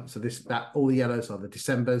every month. So all the yellows are the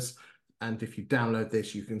Decembers, And if you download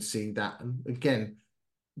this, you can see that. And again,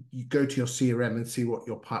 you go to your CRM and see what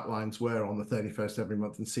your pipelines were on the 31st every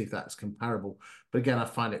month and see if that's comparable. But again, I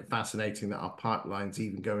find it fascinating that our pipelines,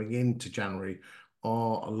 even going into January,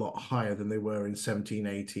 are a lot higher than they were in 17,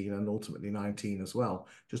 18, and ultimately 19 as well.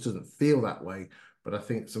 Just doesn't feel that way. But I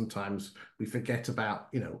think sometimes we forget about,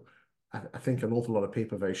 you know, I think an awful lot of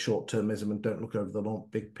people are very short-termism and don't look over the long,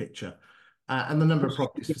 big picture. And the number of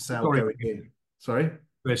properties for sale going in. Sorry?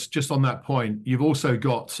 Chris, just on that point, you've also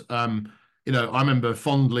got, you know, I remember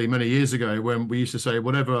fondly many years ago when we used to say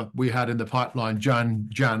whatever we had in the pipeline Jan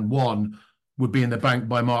 1 would be in the bank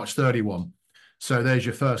by March 31. So there's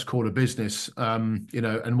your first quarter business, you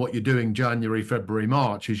know, and what you're doing January, February,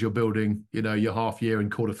 March is you're building, you know, your half year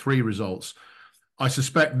and quarter 3 results. I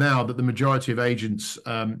suspect now that the majority of agents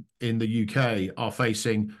in the UK are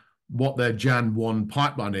facing what their Jan 1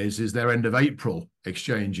 pipeline is their end of April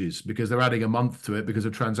exchanges, because they're adding a month to it because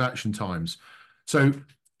of transaction times. So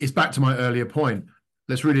it's back to my earlier point.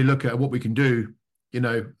 Let's really look at what we can do, you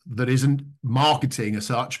know, that isn't marketing as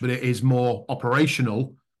such, but it is more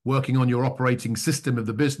operational, working on your operating system of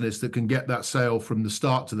the business that can get that sale from the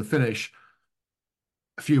start to the finish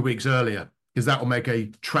a few weeks earlier, because that will make a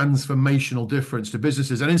transformational difference to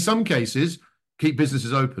businesses. And in some cases, keep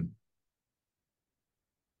businesses open.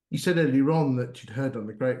 You said earlier on that you'd heard on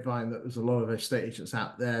the grapevine that there's a lot of estate agents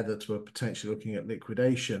out there that were potentially looking at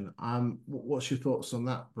liquidation. What's your thoughts on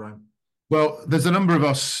that, Brian? Well, there's a number of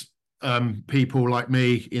us people like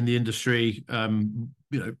me in the industry, you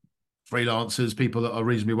know, freelancers, people that are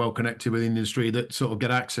reasonably well connected with the industry that sort of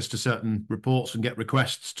get access to certain reports and get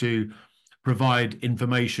requests to provide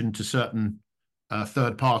information to certain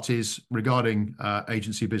third parties regarding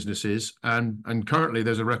agency businesses, and currently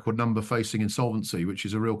there's a record number facing insolvency, which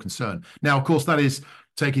is a real concern. Now, of course, that is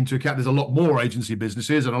taking into account there's a lot more agency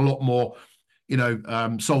businesses and a lot more, you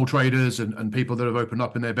know, sole traders and people that have opened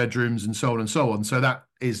up in their bedrooms and so on and so on. So that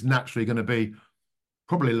is naturally going to be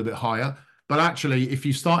probably a little bit higher. But actually, if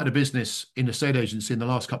you started a business in a estate agency in the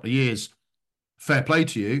last couple of years, fair play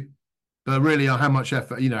to you. But really, how much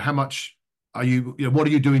effort, you know, how much are you, you know, what are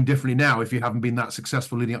you doing differently now if you haven't been that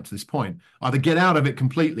successful leading up to this point? Either get out of it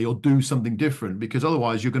completely or do something different, because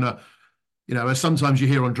otherwise you're going to, you know, as sometimes you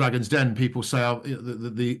hear on Dragon's Den, people say,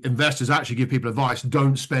 the investors actually give people advice,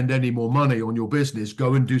 don't spend any more money on your business,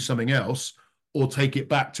 go and do something else, or take it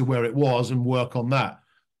back to where it was and work on that.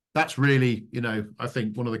 That's really, you know, I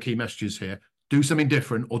think one of the key messages here. Do something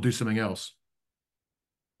different or do something else.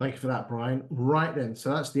 Thank you for that, Brian. Right then,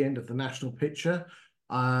 so that's the end of the national picture.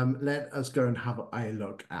 Let us go and have a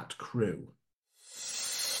look at Crew.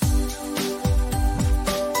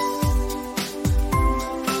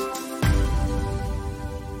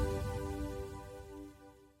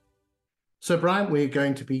 So, Brian, we're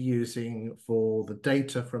going to be using for the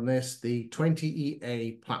data from this, the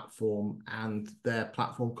 20EA platform and their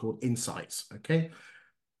platform called Insights, okay?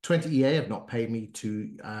 20EA have not paid me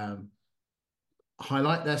to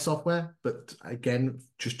highlight their software, but again,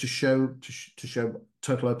 just to show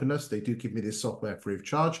total openness, they do give me this software free of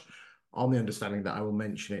charge, on the understanding that I will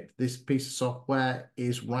mention it. This piece of software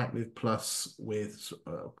is Rightmove Plus with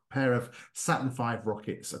a pair of Saturn V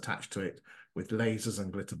rockets attached to it with lasers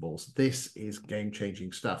and glitter balls. This is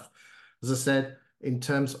game-changing stuff. As I said, in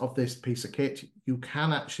terms of this piece of kit, you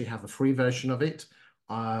can actually have a free version of it.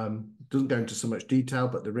 Doesn't go into so much detail,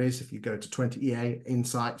 but there is. If you go to 20EA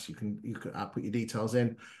Insights, you can put your details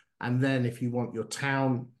in. And then if you want your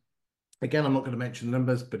town, again, I'm not going to mention the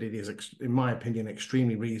numbers, but it is, in my opinion,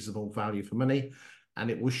 extremely reasonable value for money.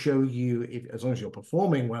 And it will show you, if, as long as you're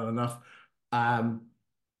performing well enough,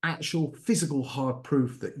 actual physical hard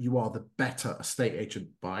proof that you are the better estate agent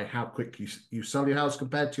by how quick you sell your house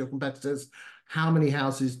compared to your competitors, how many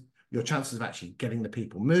houses, your chances of actually getting the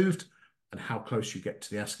people moved, and how close you get to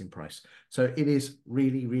the asking price. So it is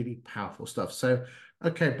really, really powerful stuff. So,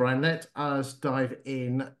 okay, Brian, let us dive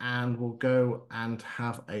in and we'll go and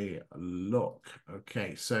have a look.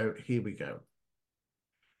 Okay, so here we go.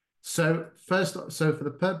 So first, so for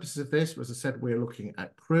the purposes of this, as I said, we're looking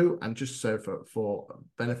at Crew, and just so for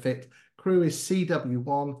benefit, Crew is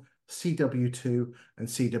CW1, CW2, and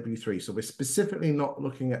CW3. So we're specifically not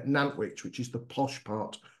looking at Nantwich, which is the posh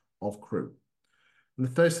part of Crew. And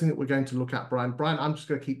the first thing that we're going to look at, Brian, I'm just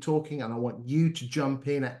going to keep talking, and I want you to jump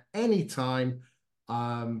in at any time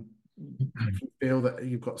if you feel that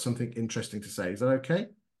you've got something interesting to say. Is that okay?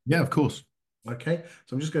 Yeah, of course. Okay,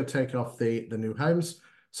 so I'm just going to take off the new homes.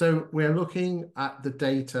 So we're looking at the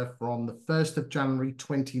data from the 1st of January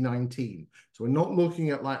 2019. So we're not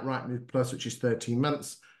looking at like Rightmove Plus, which is 13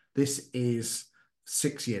 months. This is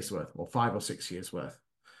 6 years worth, or 5 or 6 years worth.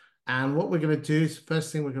 And what we're going to do is,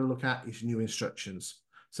 first thing we're going to look at is new instructions.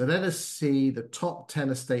 So let us see the top 10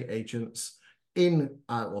 estate agents in,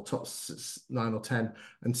 or top 9 or 10,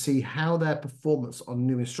 and see how their performance on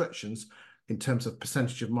new instructions in terms of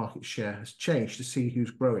percentage of market share has changed, to see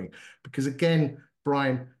who's growing. Because again,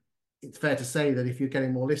 Brian, it's fair to say that if you're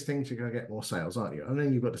getting more listings, you're going to get more sales, aren't you? I know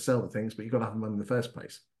you've got to sell the things, but you've got to have them in the first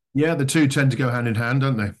place. Yeah, the two tend to go hand in hand,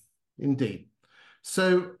 don't they? Indeed.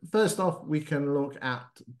 So first off, we can look at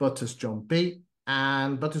Butters John B.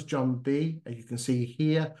 And Butters John B, as you can see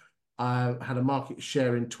here, had a market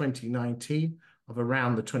share in 2019 of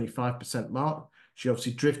around the 25% mark. She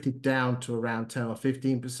obviously drifted down to around 10 or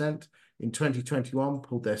 15%. In 2021,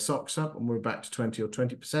 pulled their socks up and we're back to 20 or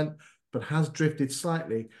 20%, but has drifted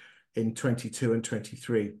slightly in 22 and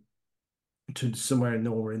 23 to somewhere in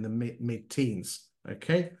the mid-teens.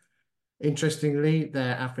 Okay. Interestingly,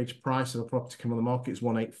 their average price of a property come on the market is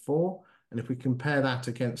 184. And if we compare that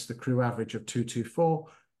against the Crewe average of 224,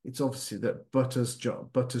 it's obviously that Butters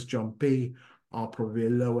John B are probably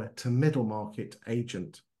a lower to middle market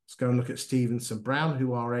agent. Let's go and look at Stevenson Brown,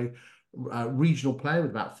 who are a regional player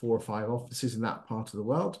with about 4 or 5 offices in that part of the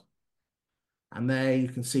world. And there you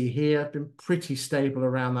can see here, been pretty stable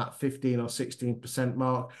around that 15 or 16%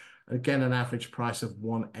 mark. Again, an average price of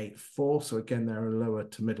 184. So again, they're a lower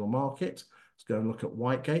to middle market. Let's go and look at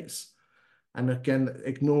Whitegates. And again,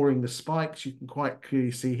 ignoring the spikes, you can quite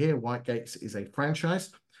clearly see here, Whitegates is a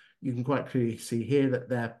franchise. You can quite clearly see here that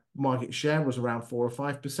their market share was around 4 or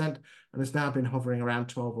 5% and has now been hovering around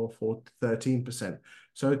 12 or 13%.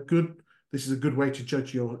 So this is a good way to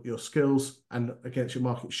judge your skills and against your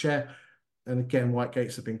market share. And again,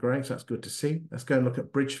 Whitegates have been growing, so that's good to see. Let's go and look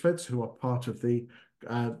at Bridgefords, who are part of the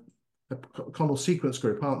Connell Sequence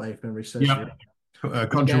Group, aren't they? If memory serves you.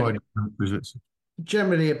 Countrywide visits.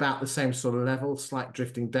 Generally about the same sort of level, slight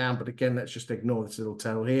drifting down, but again, let's just ignore this little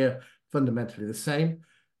tail here. Fundamentally the same.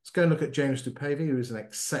 Let's go and look at James DuPavy, who is an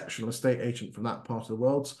exceptional estate agent from that part of the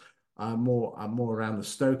world, more around the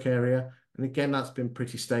Stoke area. And again, that's been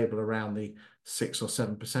pretty stable around the 6 or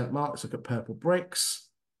 7% mark. Let's look at Purple Bricks.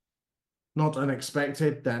 Not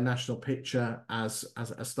unexpected, their national picture has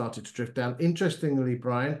started to drift down. Interestingly,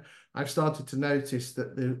 Brian, I've started to notice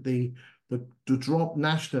that the drop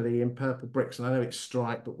nationally in Purple Bricks, and I know it's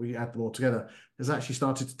Strike, but we add them all together, has actually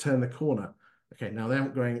started to turn the corner. Okay, now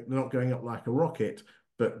they're not going up like a rocket,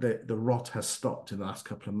 but the rot has stopped in the last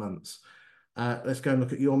couple of months. Let's go and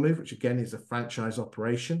look at Your Move, which again is a franchise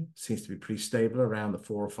operation. Seems to be pretty stable around the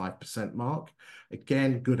 4 or 5% mark.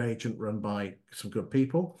 Again, good agent run by some good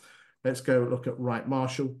people. Let's go look at Wright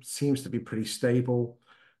Marshall. Seems to be pretty stable.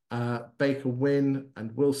 Baker Wynn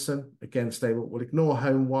and Wilson, again stable. We'll ignore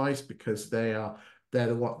HomeWise because they're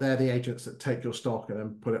the agents that take your stock and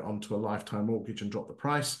then put it onto a lifetime mortgage and drop the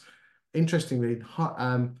price. Interestingly,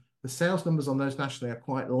 the sales numbers on those nationally are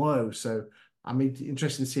quite low, so I'm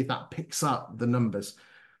interested to see if that picks up the numbers.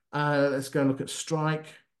 Let's go and look at Strike.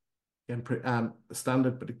 Again,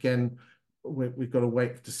 standard, but again, we've got to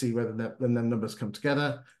wait to see when the numbers come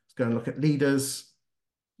together. Let's go and look at Leaders.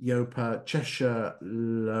 Yopa, Cheshire,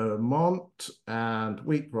 Lamont, and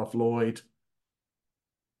Wheatroff Lloyd.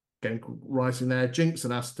 Again, rising there. Jinx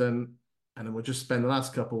and Aston. And then we'll just spend the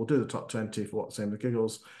last couple. We'll do the top 20 for what's in the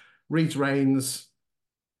giggles. Reeds Rains,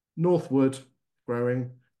 Northwood, growing.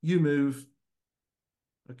 You Move.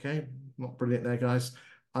 Okay, not brilliant there, guys.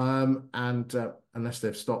 Unless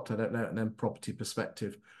they've stopped, I don't know. And then Property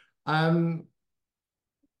Perspective.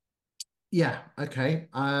 Yeah, okay.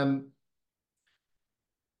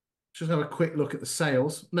 Just have a quick look at the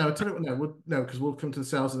sales. No, I tell you what, no, because we'll come to the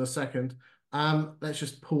sales in a second. Let's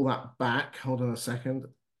just pull that back. Hold on a second.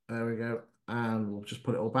 There we go. And we'll just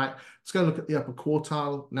put it all back. Let's go look at the upper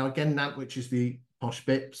quartile. Now, again, Nantwich is the posh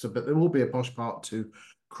bit, but there will be a posh part to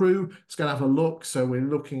Crewe. Let's go and have a look. So we're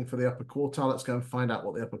looking for the upper quartile. Let's go and find out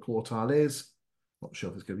what the upper quartile is. Not sure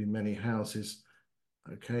if there's going to be many houses.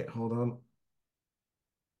 Okay, hold on.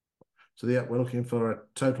 So we're looking for a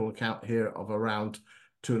total account here of around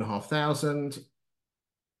 2,500.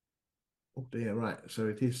 Oh dear, right. So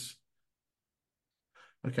it is.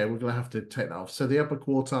 Okay, we're going to have to take that off. So the upper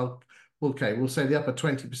quartile, okay, we'll say the upper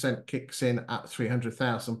 20% kicks in at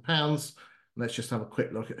 £300,000. Let's just have a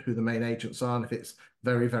quick look at who the main agents are and if it's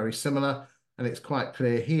very, very similar. And it's quite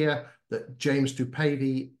clear here that James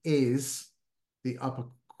DuPavy is the upper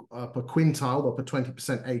quintile, upper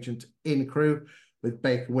 20% agent in Crewe, with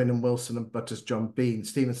Baker, Wynn and Wilson and Butters John Bean.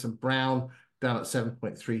 Stevenson Brown down at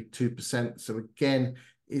 7.32%. So again,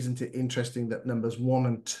 isn't it interesting that numbers 1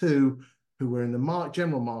 and 2, who were in the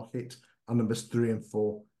general market, are numbers 3 and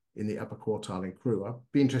 4 in the upper quartile in Crewe? I'd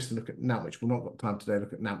be interested to look at Nantwich. We've not got time today to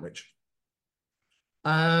look at Nantwich.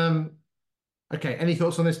 Okay, any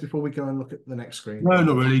thoughts on this before we go and look at the next screen? No,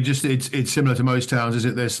 not really. Just it's similar to most towns, is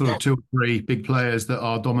it? There's sort of two or three big players that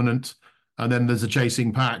are dominant, and then there's a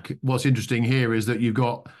chasing pack. What's interesting here is that you've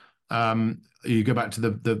got you go back to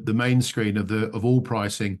the main screen of all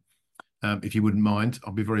pricing, if you wouldn't mind,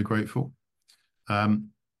 I'll be very grateful.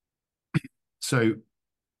 So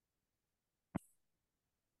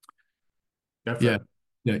yeah,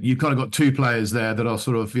 you've kind of got two players there that are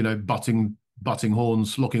sort of butting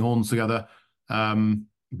horns, locking horns together.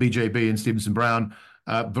 BJB and Stevenson Brown,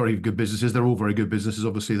 very good businesses. They're all very good businesses.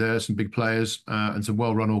 Obviously, there are some big players and some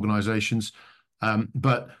well-run organisations.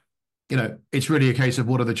 But it's really a case of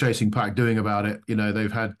what are the chasing pack doing about it?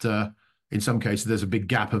 They've had in some cases there's a big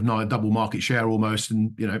gap of double market share almost,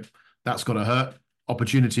 and that's got to hurt.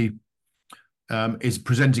 Opportunity is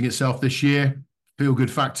presenting itself this year. Feel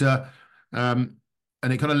good factor. And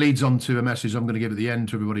it kind of leads on to a message I'm going to give at the end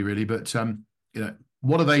to everybody, really. But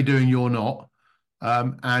what are they doing you're not,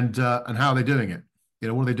 and how are they doing it?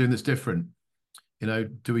 What are they doing that's different?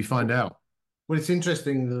 Do we find out? Well, it's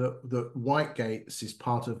interesting that Whitegates is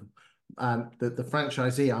part of the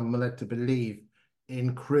franchisee. I'm led to believe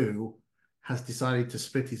in Crewe has decided to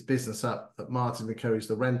split his business up. That Martin & Co is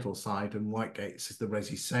the rental side and Whitegates is the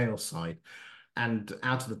resi sales side. And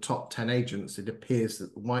out of the top 10 agents, it appears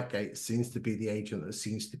that Whitegate seems to be the agent that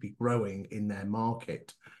seems to be growing in their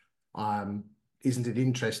market. Isn't it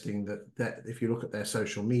interesting that if you look at their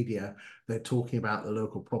social media, they're talking about the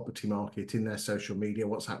local property market in their social media,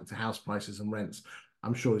 what's happening to house prices and rents?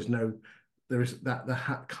 I'm sure there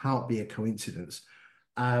can't be a coincidence.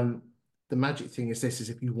 The magic thing is this: is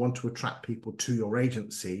if you want to attract people to your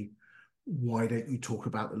agency, why don't you talk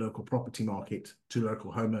about the local property market to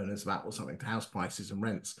local homeowners about what's happening to house prices and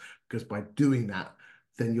rents? Because by doing that,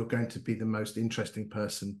 then you're going to be the most interesting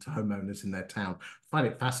person to homeowners in their town. I find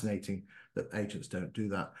it fascinating that agents don't do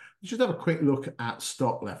that. You should have a quick look at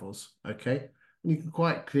stock levels, okay? And you can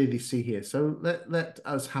quite clearly see here. So let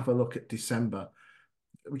us have a look at December,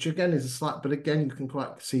 which again is a slight, but again, you can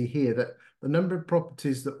quite see here that the number of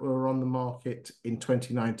properties that were on the market in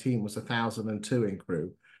 2019 was 1,002 in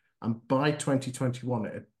Crewe. And by 2021,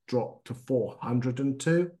 it had dropped to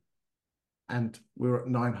 402, and we're at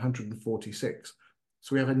 946.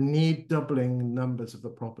 So we have a near doubling numbers of the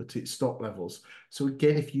property stock levels. So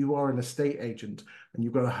again, if you are an estate agent and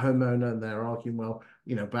you've got a homeowner and they're arguing, well,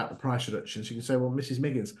 about the price reductions, you can say, well, Mrs.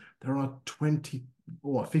 Miggins, there are 20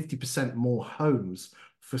 or 50% more homes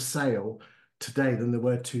for sale today than there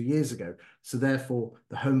were 2 years ago. So therefore,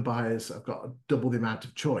 the home buyers have got double the amount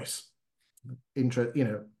of choice.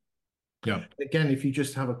 Yeah. Again, if you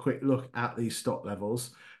just have a quick look at these stock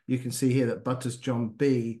levels, you can see here that Butters John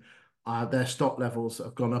B, their stock levels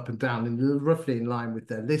have gone up and down and roughly in line with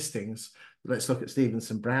their listings. Let's look at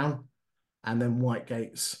Stevenson Brown and then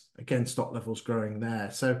Whitegates. Again, stock levels growing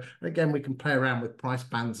there. So again, we can play around with price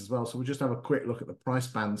bands as well. So we'll just have a quick look at the price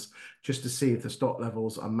bands just to see if the stock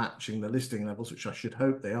levels are matching the listing levels, which I should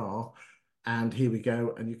hope they are. And here we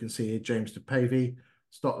go. And you can see here James DePavy,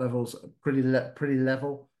 stock levels are pretty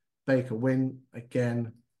level. Baker Wynn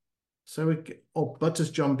again. So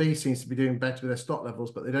Butters John B seems to be doing better with their stock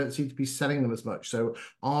levels, but they don't seem to be selling them as much. So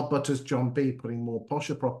are Butters John B putting more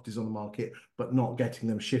posher properties on the market, but not getting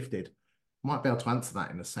them shifted? Might be able to answer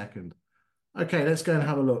that in a second. Okay, let's go and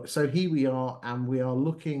have a look. So here we are, and we are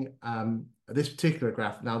looking at this particular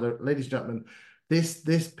graph. Now, ladies and gentlemen, this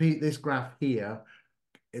graph here,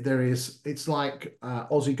 it's like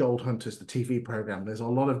Aussie Gold Hunters, the TV program. There's a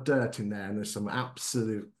lot of dirt in there, and there's some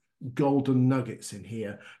absolute golden nuggets in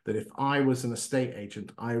here that if I was an estate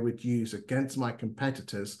agent, I would use against my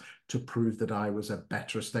competitors to prove that I was a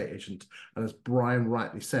better estate agent. And as Brian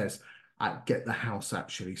rightly says, I'd get the house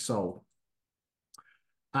actually sold.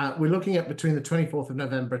 We're looking at between the 24th of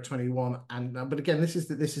November 21 and, but again, this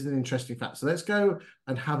is an interesting fact. So let's go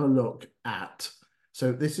and have a look at,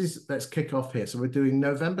 let's kick off here. So we're doing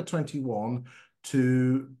November 21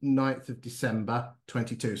 to 9th of December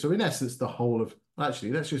 22. So in essence, the whole of,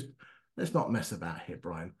 actually, let's not mess about here,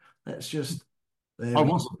 Brian. Let's just, I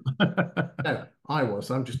wasn't. No, I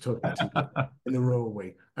was. I'm just talking to you in the royal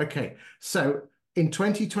we. Okay, so in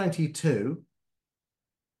 2022,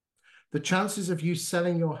 the chances of you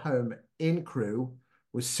selling your home in Crewe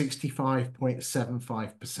was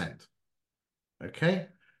 65.75%. Okay.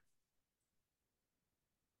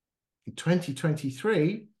 In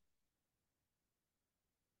 2023,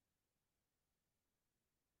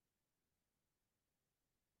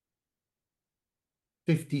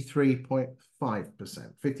 (53.5%),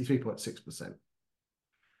 53.6%.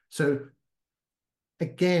 So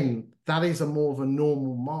again, that is a more of a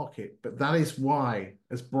normal market, but that is why,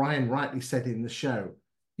 as Brian rightly said in the show,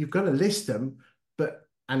 you've got to list them,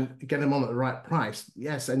 and get them on at the right price.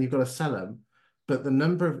 Yes, and you've got to sell them, but the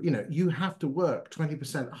number of, you have to work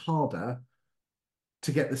 20% harder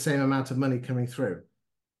to get the same amount of money coming through.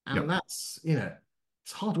 And that's,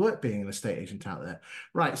 it's hard work being an estate agent out there.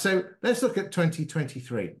 Right, so let's look at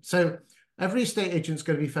 2023. So every estate agent's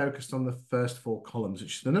going to be focused on the first four columns,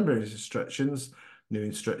 which is the number of instructions, new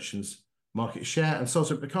instructions, market share, and sold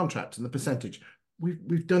subject to contract, and the percentage.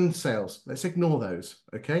 We've done sales. Let's ignore those,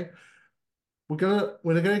 okay? We're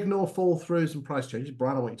gonna ignore fall throughs and price changes.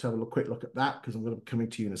 Brian, I want you to have a quick look at that because I'm going to be coming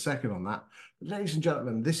to you in a second on that. But ladies and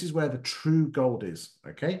gentlemen, this is where the true gold is,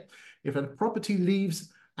 okay? If a property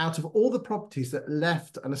leaves, out of all the properties that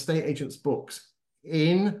left an estate agent's books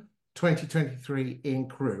in 2023 in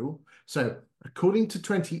Crewe, so according to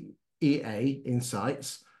 20EA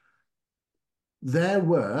Insights, there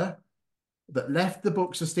were that left the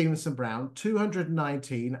books of Stevenson Brown,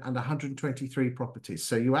 219 and 123 properties.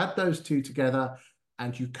 So you add those two together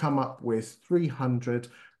and you come up with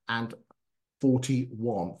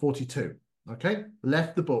 342, okay?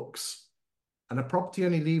 Left the books. And a property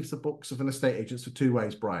only leaves the books of an estate agent for two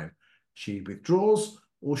ways, Brian. She withdraws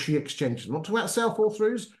or she exchanges. I'm not talking about sell fall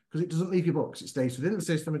throughs because it doesn't leave your books. It stays within the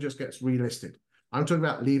system and just gets relisted. I'm talking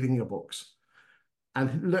about leaving your books.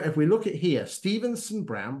 And look, if we look at here, Stevenson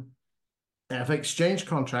Brown have exchanged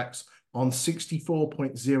contracts on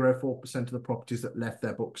 64.04% of the properties that left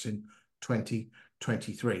their books in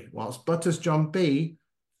 2023, whilst Butters John B,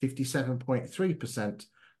 57.3%,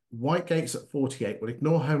 Whitegates at 48%, we'll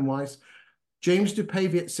ignore HomeWise, James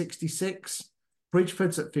DuPavy at 66%,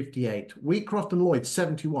 Bridgeford's at 58%, Wheatcroft and Lloyd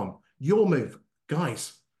 71%, Your Move,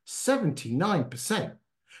 guys, 79%.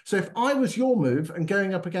 So if I was Your Move and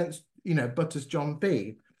going up against, Butters John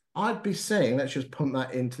B, I'd be saying, let's just pump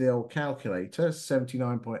that into the old calculator,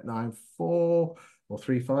 79.94 or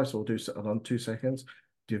 35, so we'll do it on 2 seconds,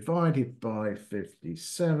 divided by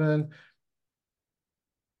 57.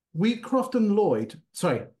 Wheatcroft and Lloyd,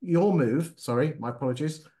 Your Move, my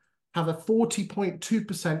apologies, have a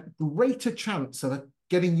 40.2% greater chance of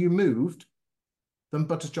getting you moved than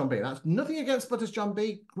Butters John B. That's nothing against Butters John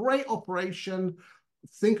B. Great operation.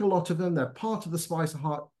 Think a lot of them. They're part of the Spice of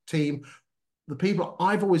Heart team. The people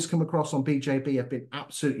I've always come across on BJB have been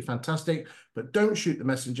absolutely fantastic, but don't shoot the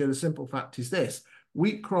messenger. The simple fact is this: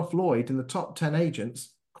 Wheatcroft Lloyd in the top 10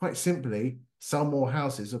 agents, quite simply, sell more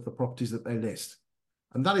houses of the properties that they list.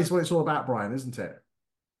 And that is what it's all about, Brian, isn't it?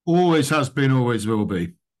 Always has been, always will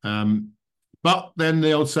be. But then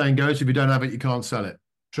the old saying goes, if you don't have it, you can't sell it.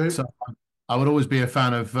 True. So I would always be a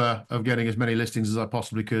fan of getting as many listings as I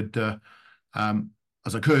possibly could, and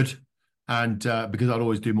because I'd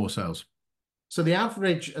always do more sales. So the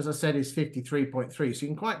average, as I said, is 53.3. So you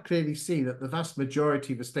can quite clearly see that the vast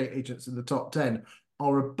majority of estate agents in the top 10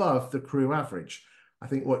 are above the Crewe average. I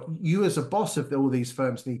think what you as a boss of all these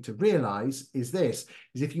firms need to realize is this,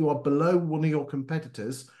 is if you are below one of your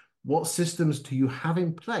competitors, what systems do you have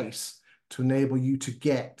in place to enable you to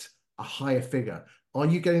get a higher figure? Are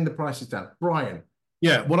you getting the prices down? Brian?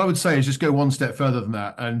 Yeah, what I would say is just go one step further than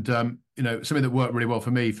that. And, something that worked really well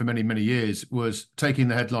for me for many, many years was taking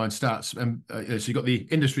the headline stats. And so you've got the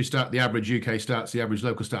industry stat, the average UK stats, the average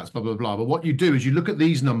local stats, blah, blah, blah. But what you do is you look at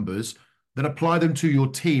these numbers, then apply them to your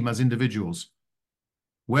team as individuals.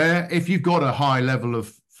 Where if you've got a high level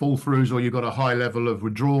of fall throughs or you've got a high level of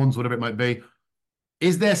withdrawals, whatever it might be,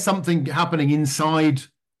 is there something happening inside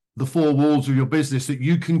the four walls of your business that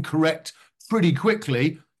you can correct pretty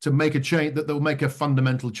quickly to make a change that will make a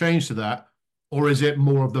fundamental change to that? Or is it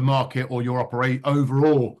more of the market or your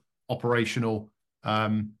overall operational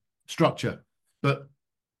structure? But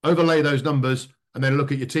overlay those numbers and then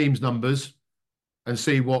look at your team's numbers and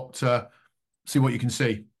see what you can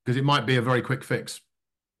see, because it might be a very quick fix.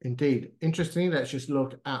 Indeed. Interestingly, let's just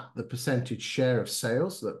look at the percentage share of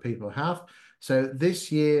sales that people have. So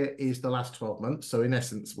this year is the last 12 months. So in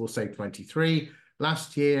essence, we'll say 23.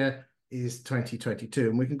 Last year is 2022.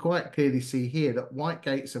 And we can quite clearly see here that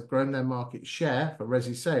Whitegates have grown their market share for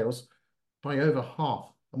resi sales by over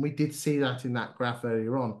half. And we did see that in that graph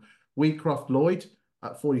earlier on. Wheatcroft Lloyd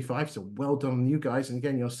at 45. So well done on you guys. And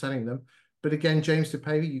again, you're selling them. But again, James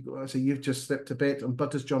DuPavy, you've just slipped a bit, and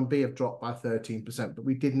Butters John B have dropped by 13%. But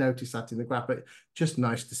we did notice that in the graph. But just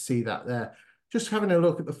nice to see that there. Just having a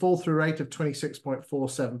look at the fall through rate of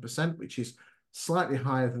 26.47%, which is slightly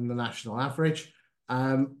higher than the national average.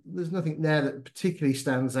 There's nothing there that particularly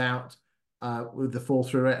stands out with the fall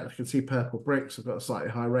through rate. I can see Purple Bricks have got a slightly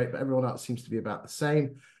higher rate, but everyone else seems to be about the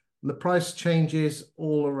same. And the price changes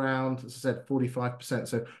all around, as I said, 45%.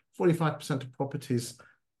 So 45% of properties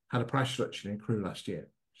had a price reduction in Crewe last year.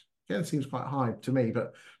 Again, seems quite high to me,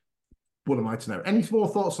 but what am I to know? Any more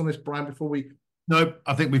thoughts on this, Brian, before we... No,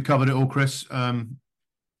 I think we've covered it all, Chris.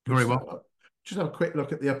 Very well. Just have a quick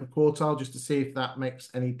look at the upper quartile just to see if that makes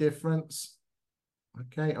any difference.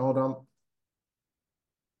 Okay, hold on.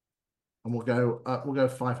 And we'll go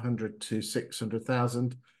 500 to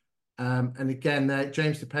 600,000. And again, there,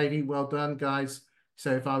 James DePavey, well done, guys.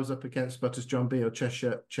 So if I was up against Butters John B or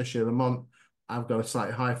Cheshire Lamont, I've got a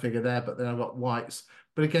slightly higher figure there, but then I've got Whites.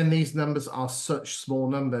 But again, these numbers are such small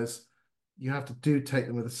numbers. You have to take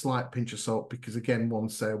them with a slight pinch of salt because, again, one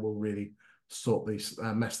sale will really sort these,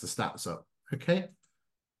 mess the stats up. Okay.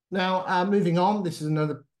 Now, moving on, this is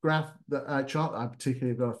another graph, chart that I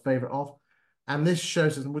particularly got a favorite of. And this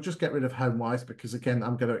shows us, and we'll just get rid of HomeWise because, again,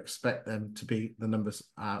 I'm going to expect them to be the numbers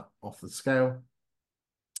off the scale.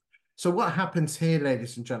 So what happens here,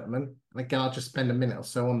 ladies and gentlemen, and again, I'll just spend a minute or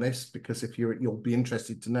so on this because if you'll be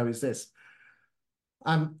interested to know is this.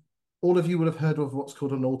 All of you will have heard of what's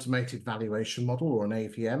called an automated valuation model or an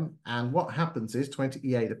AVM. And what happens is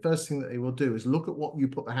 20EA, the first thing that they will do is look at what you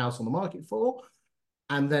put the house on the market for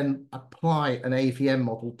and then apply an AVM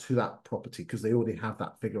model to that property because they already have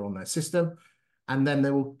that figure on their system. And then they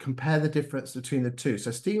will compare the difference between the two. So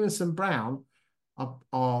Stevenson Brown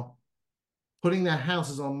are putting their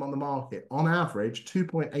houses on the market on average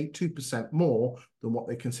 2.82% more than what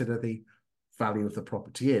they consider the value of the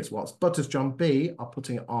property is. Whilst Butters John B are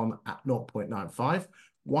putting it on at 0.95,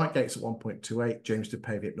 Whitegate's at 1.28, James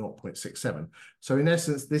DePavey at 0.67. So in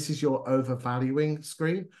essence, this is your overvaluing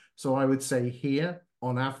screen. So I would say here,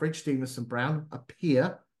 on average, Stevenson Brown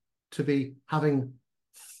appear to be having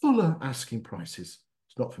fuller asking prices.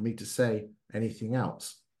 It's not for me to say anything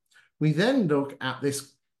else. We then look at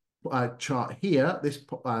this chart here, this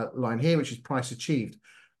line here, which is price achieved.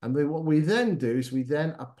 And what we then do is we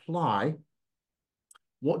then apply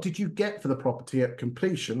what did you get for the property at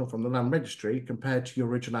completion or from the land registry compared to your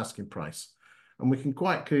original asking price. And we can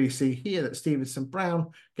quite clearly see here that Stevenson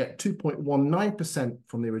Brown get 2.19%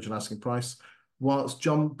 from the original asking price, whilst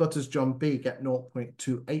Butters John B get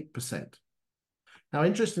 0.28%. Now,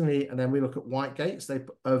 interestingly, and then we look at Whitegates, they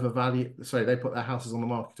put their houses on the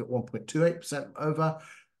market at 1.28% over,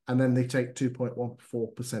 and then they take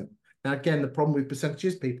 2.14%. Now, again, the problem with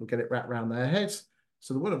percentages, people get it wrapped around their heads.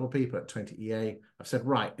 So the wonderful people at 20EA have said,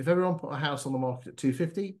 right, if everyone put a house on the market at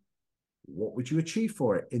 250, what would you achieve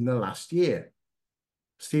for it in the last year?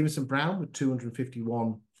 Stevenson Brown with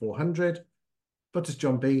 251,400, Butters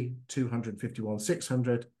John B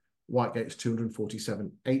 251,600, Whitegate's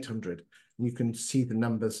 247,800. And you can see the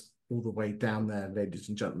numbers all the way down there, ladies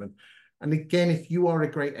and gentlemen. And again, if you are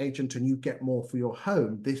a great agent and you get more for your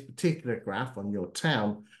home, this particular graph on your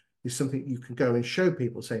town is something you can go and show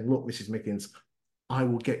people saying, look, Mrs. Mickens, I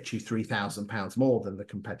will get you £3,000 more than the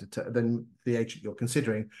competitor, than the agent you're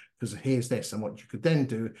considering, because here's this. And what you could then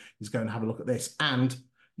do is go and have a look at this. And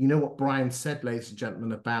you know what Brian said, ladies and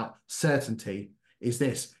gentlemen, about certainty is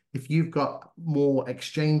this. If you've got more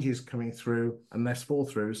exchanges coming through and less fall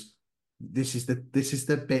throughs, this is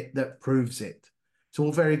the bit that proves it. It's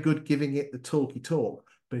all very good giving it the talky talk,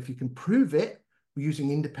 but if you can prove it using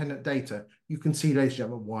independent data, you can see, ladies and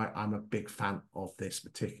gentlemen, why I'm a big fan of this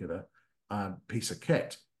particular piece of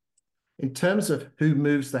kit. In terms of who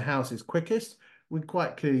moves the houses quickest, we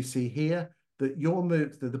quite clearly see here that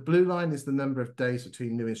the blue line is the number of days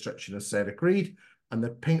between new instruction and sale agreed, and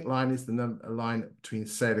the pink line is the line between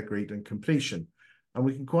sale agreed and completion. And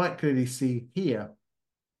we can quite clearly see here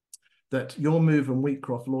that Your Move and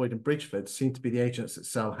Wheatcroft, Lloyd and Bridgeford seem to be the agents that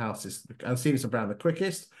sell houses, and Stevenson Brown the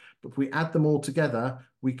quickest. But if we add them all together,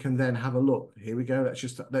 we can then have a look. Here we go. Let's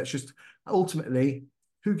just ultimately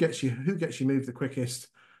who gets you moved the quickest.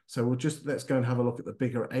 So let's go and have a look at the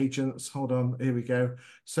bigger agents. Hold on, here we go.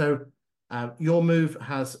 So Your Move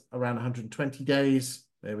has around 120 days.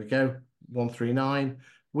 There we go, 139.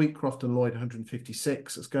 Wheatcroft and Lloyd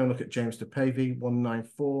 156. Let's go and look at James DePavey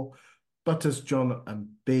 194. Butters John and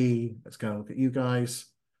B. Let's go and look at you guys.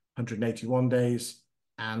 181 days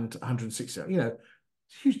and 160. You know,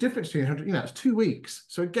 huge difference between 100. You know, it's 2 weeks.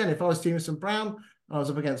 So again, if I was Stevenson Brown, I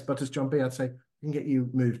was up against Butters John B, I'd say I can get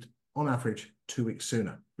you moved on average 2 weeks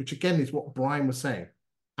sooner, which again is what Brian was saying.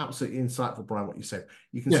 Absolutely insightful, Brian, what you said.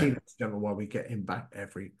 You can see, ladies and gentlemen, why we get him back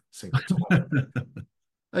every single time.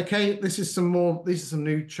 Okay, these are some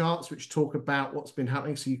new charts which talk about what's been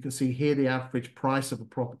happening. So you can see here the average price of a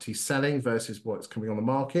property selling versus what's coming on the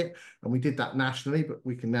market. And we did that nationally, but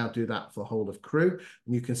we can now do that for the whole of Crewe.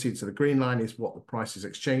 And you can see, so the green line is what the price is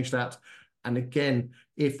exchanged at. And again,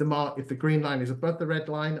 if the green line is above the red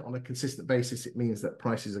line on a consistent basis, it means that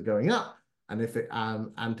prices are going up. And if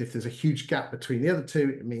there's a huge gap between the other two,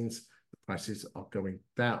 it means the prices are going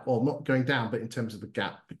down, or not going down, but in terms of the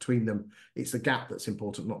gap between them, it's the gap that's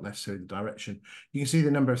important, not necessarily the direction. You can see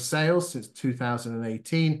the number of sales since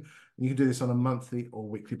 2018. And you can do this on a monthly or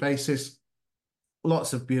weekly basis.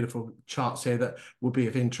 Lots of beautiful charts here that will be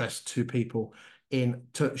of interest to people.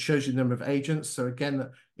 Shows you the number of agents. So again,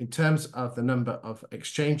 in terms of the number of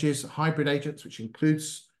exchanges, hybrid agents, which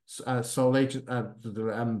includes sole agent,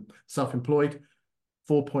 self-employed,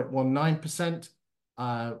 4.19%,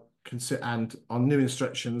 and on new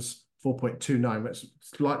instructions, 4.29, which is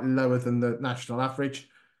slightly lower than the national average.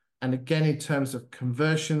 And again, in terms of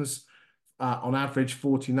conversions, on average,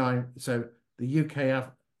 49. So the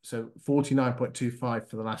UK, so 49.25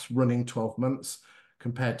 for the last running 12 months,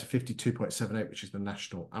 compared to 52.78, which is the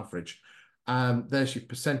national average. There's your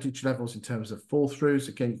percentage levels in terms of fall throughs.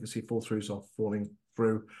 Again, you can see fall throughs are falling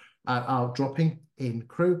through, are dropping in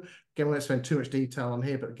Crew. Again, we won't spend too much detail on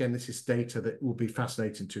here, but again, this is data that will be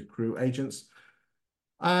fascinating to Crew agents.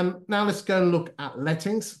 Now let's go and look at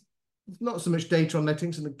lettings. There's not so much data on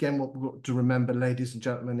lettings. And again, what we've got to remember, ladies and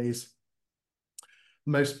gentlemen, is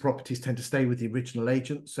most properties tend to stay with the original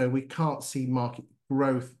agent. So we can't see market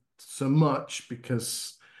growth so much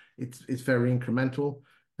because it's very incremental.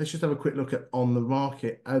 Let's just have a quick look at on the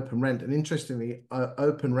market, open rent. And interestingly,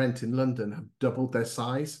 open rent in London have doubled their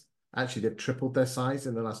size. Actually, they've tripled their size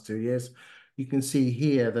in the last 2 years. You can see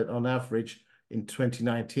here that on average in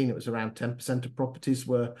 2019, it was around 10% of properties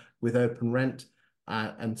were with open rent.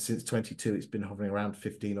 And since 22, it's been hovering around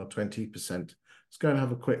 15 or 20%. Let's go and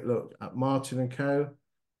have a quick look at Martin & Co.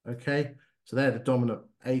 Okay. So they're the dominant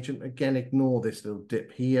agent. Again, ignore this little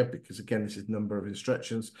dip here because, again, this is number of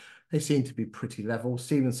instructions. They seem to be pretty level.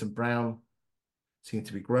 Stevenson Brown seem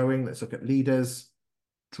to be growing. Let's look at Leaders,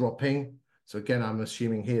 dropping. So again, I'm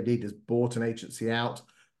assuming here Leaders bought an agency out.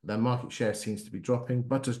 Their market share seems to be dropping.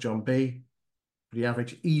 Butters John B, pretty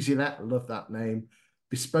average. Easy Let, love that name.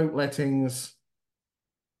 Bespoke Lettings,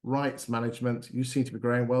 Rights Management, you seem to be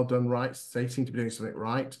growing. Well done, Rights. They seem to be doing something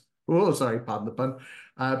right. Oh, sorry, pardon the pun.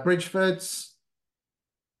 Bridgefords,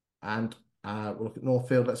 and we'll look at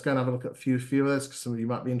Northfield. Let's go and have a look at a few others because some of you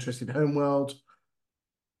might be interested. Homeworld,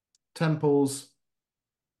 Temples,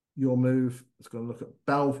 Your Move. Let's go and look at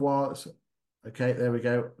Belvoir. Okay, there we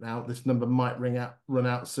go. Now this number might run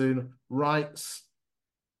out soon. Rights,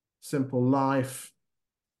 Simple Life,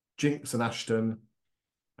 Jinx and Ashton.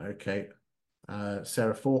 Okay,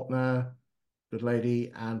 Sarah Faulkner, good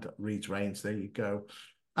lady, and Reed's Reigns. There you go.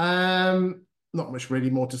 Not much really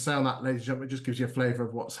more to say on that, ladies and gentlemen. It just gives you a flavour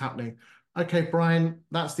of what's happening. Okay, Brian,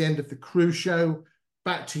 that's the end of the Crew show.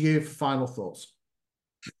 Back to you for final thoughts.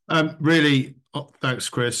 Really, thanks,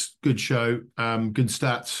 Chris. Good show. Good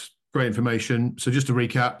stats, great information. So just to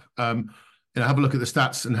recap, have a look at the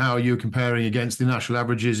stats and how you're comparing against the national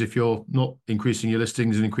averages. If you're not increasing your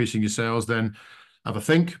listings and increasing your sales, then have a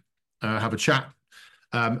think, have a chat,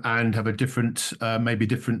 and have a different, maybe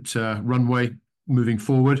different runway moving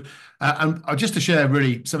forward. And just to share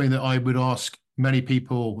really something that I would ask many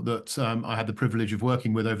people that I had the privilege of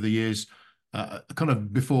working with over the years, kind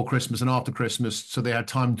of before Christmas and after Christmas, so they had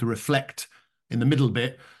time to reflect in the middle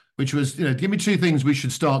bit, which was, give me 2 things we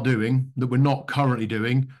should start doing that we're not currently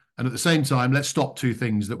doing. And at the same time, let's stop 2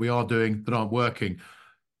 things that we are doing that aren't working.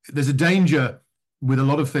 There's a danger with a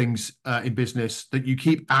lot of things in business that you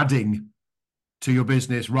keep adding to your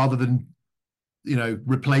business rather than,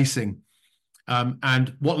 replacing.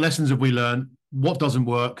 And what lessons have we learned? What doesn't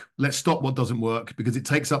work? Let's stop what doesn't work because it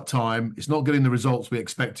takes up time. It's not getting the results we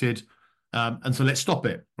expected. And so let's stop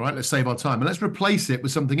it, right? Let's save our time and let's replace it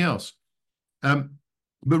with something else. But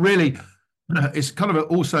really, it's kind of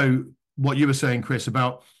also what you were saying, Chris,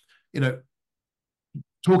 about,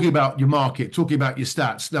 talking about your market, talking about your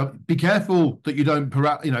stats. Now, be careful that you don't,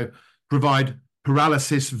 provide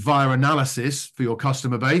paralysis via analysis for your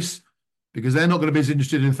customer base, because they're not going to be as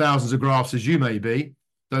interested in thousands of graphs as you may be.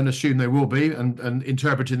 Don't assume they will be, and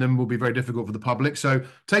interpreting them will be very difficult for the public. So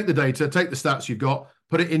take the data, take the stats you've got,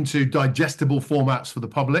 put it into digestible formats for the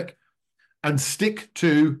public, and stick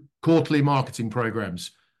to quarterly marketing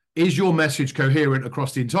programs. Is your message coherent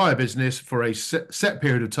across the entire business for a set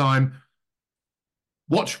period of time?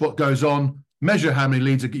 Watch what goes on, measure how many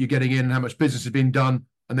leads you're getting in, how much business is being done,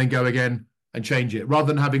 and then go again and change it, rather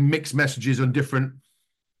than having mixed messages on different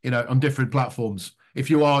platforms. If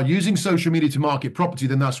you are using social media to market property,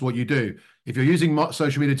 then that's what you do. If you're using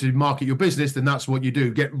social media to market your business, then that's what you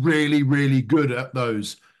do. Get really, really good at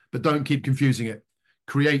those, but don't keep confusing it.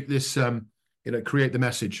 Create this, create the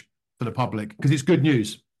message for the public because it's good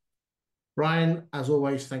news. Brian, as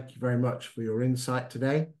always, thank you very much for your insight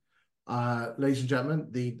today. Ladies and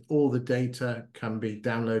gentlemen, all the data can be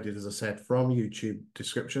downloaded, as I said, from YouTube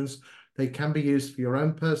descriptions. They can be used for your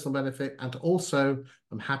own personal benefit, and also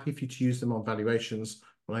I'm happy for you to use them on valuations.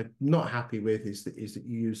 What I'm not happy with is that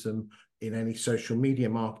you use them in any social media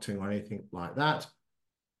marketing or anything like that.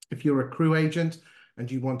 If you're a crew agent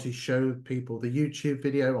and you want to show people the YouTube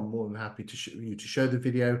video, I'm more than happy to show the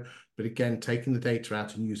video. But again, taking the data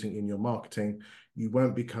out and using it in your marketing, you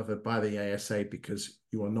won't be covered by the ASA because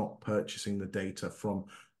you are not purchasing the data from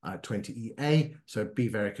 20EA. So be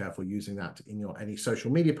very careful using that in any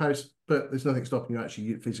social media posts. But there's nothing stopping you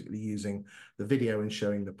actually physically using the video and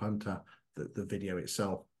showing the punter the video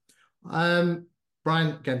itself.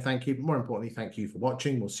 Brian, again, thank you. But more importantly, thank you for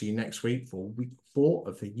watching. We'll see you next week for week 4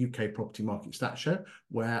 of the UK Property Market Stats Show,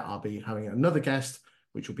 where I'll be having another guest,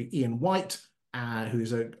 which will be Ian White, who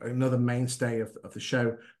is another mainstay of the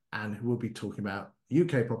show, and who will be talking about the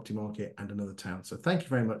UK property market and another town. So thank you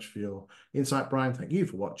very much for your insight, Brian. Thank you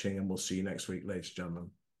for watching, and we'll see you next week, ladies and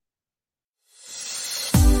gentlemen.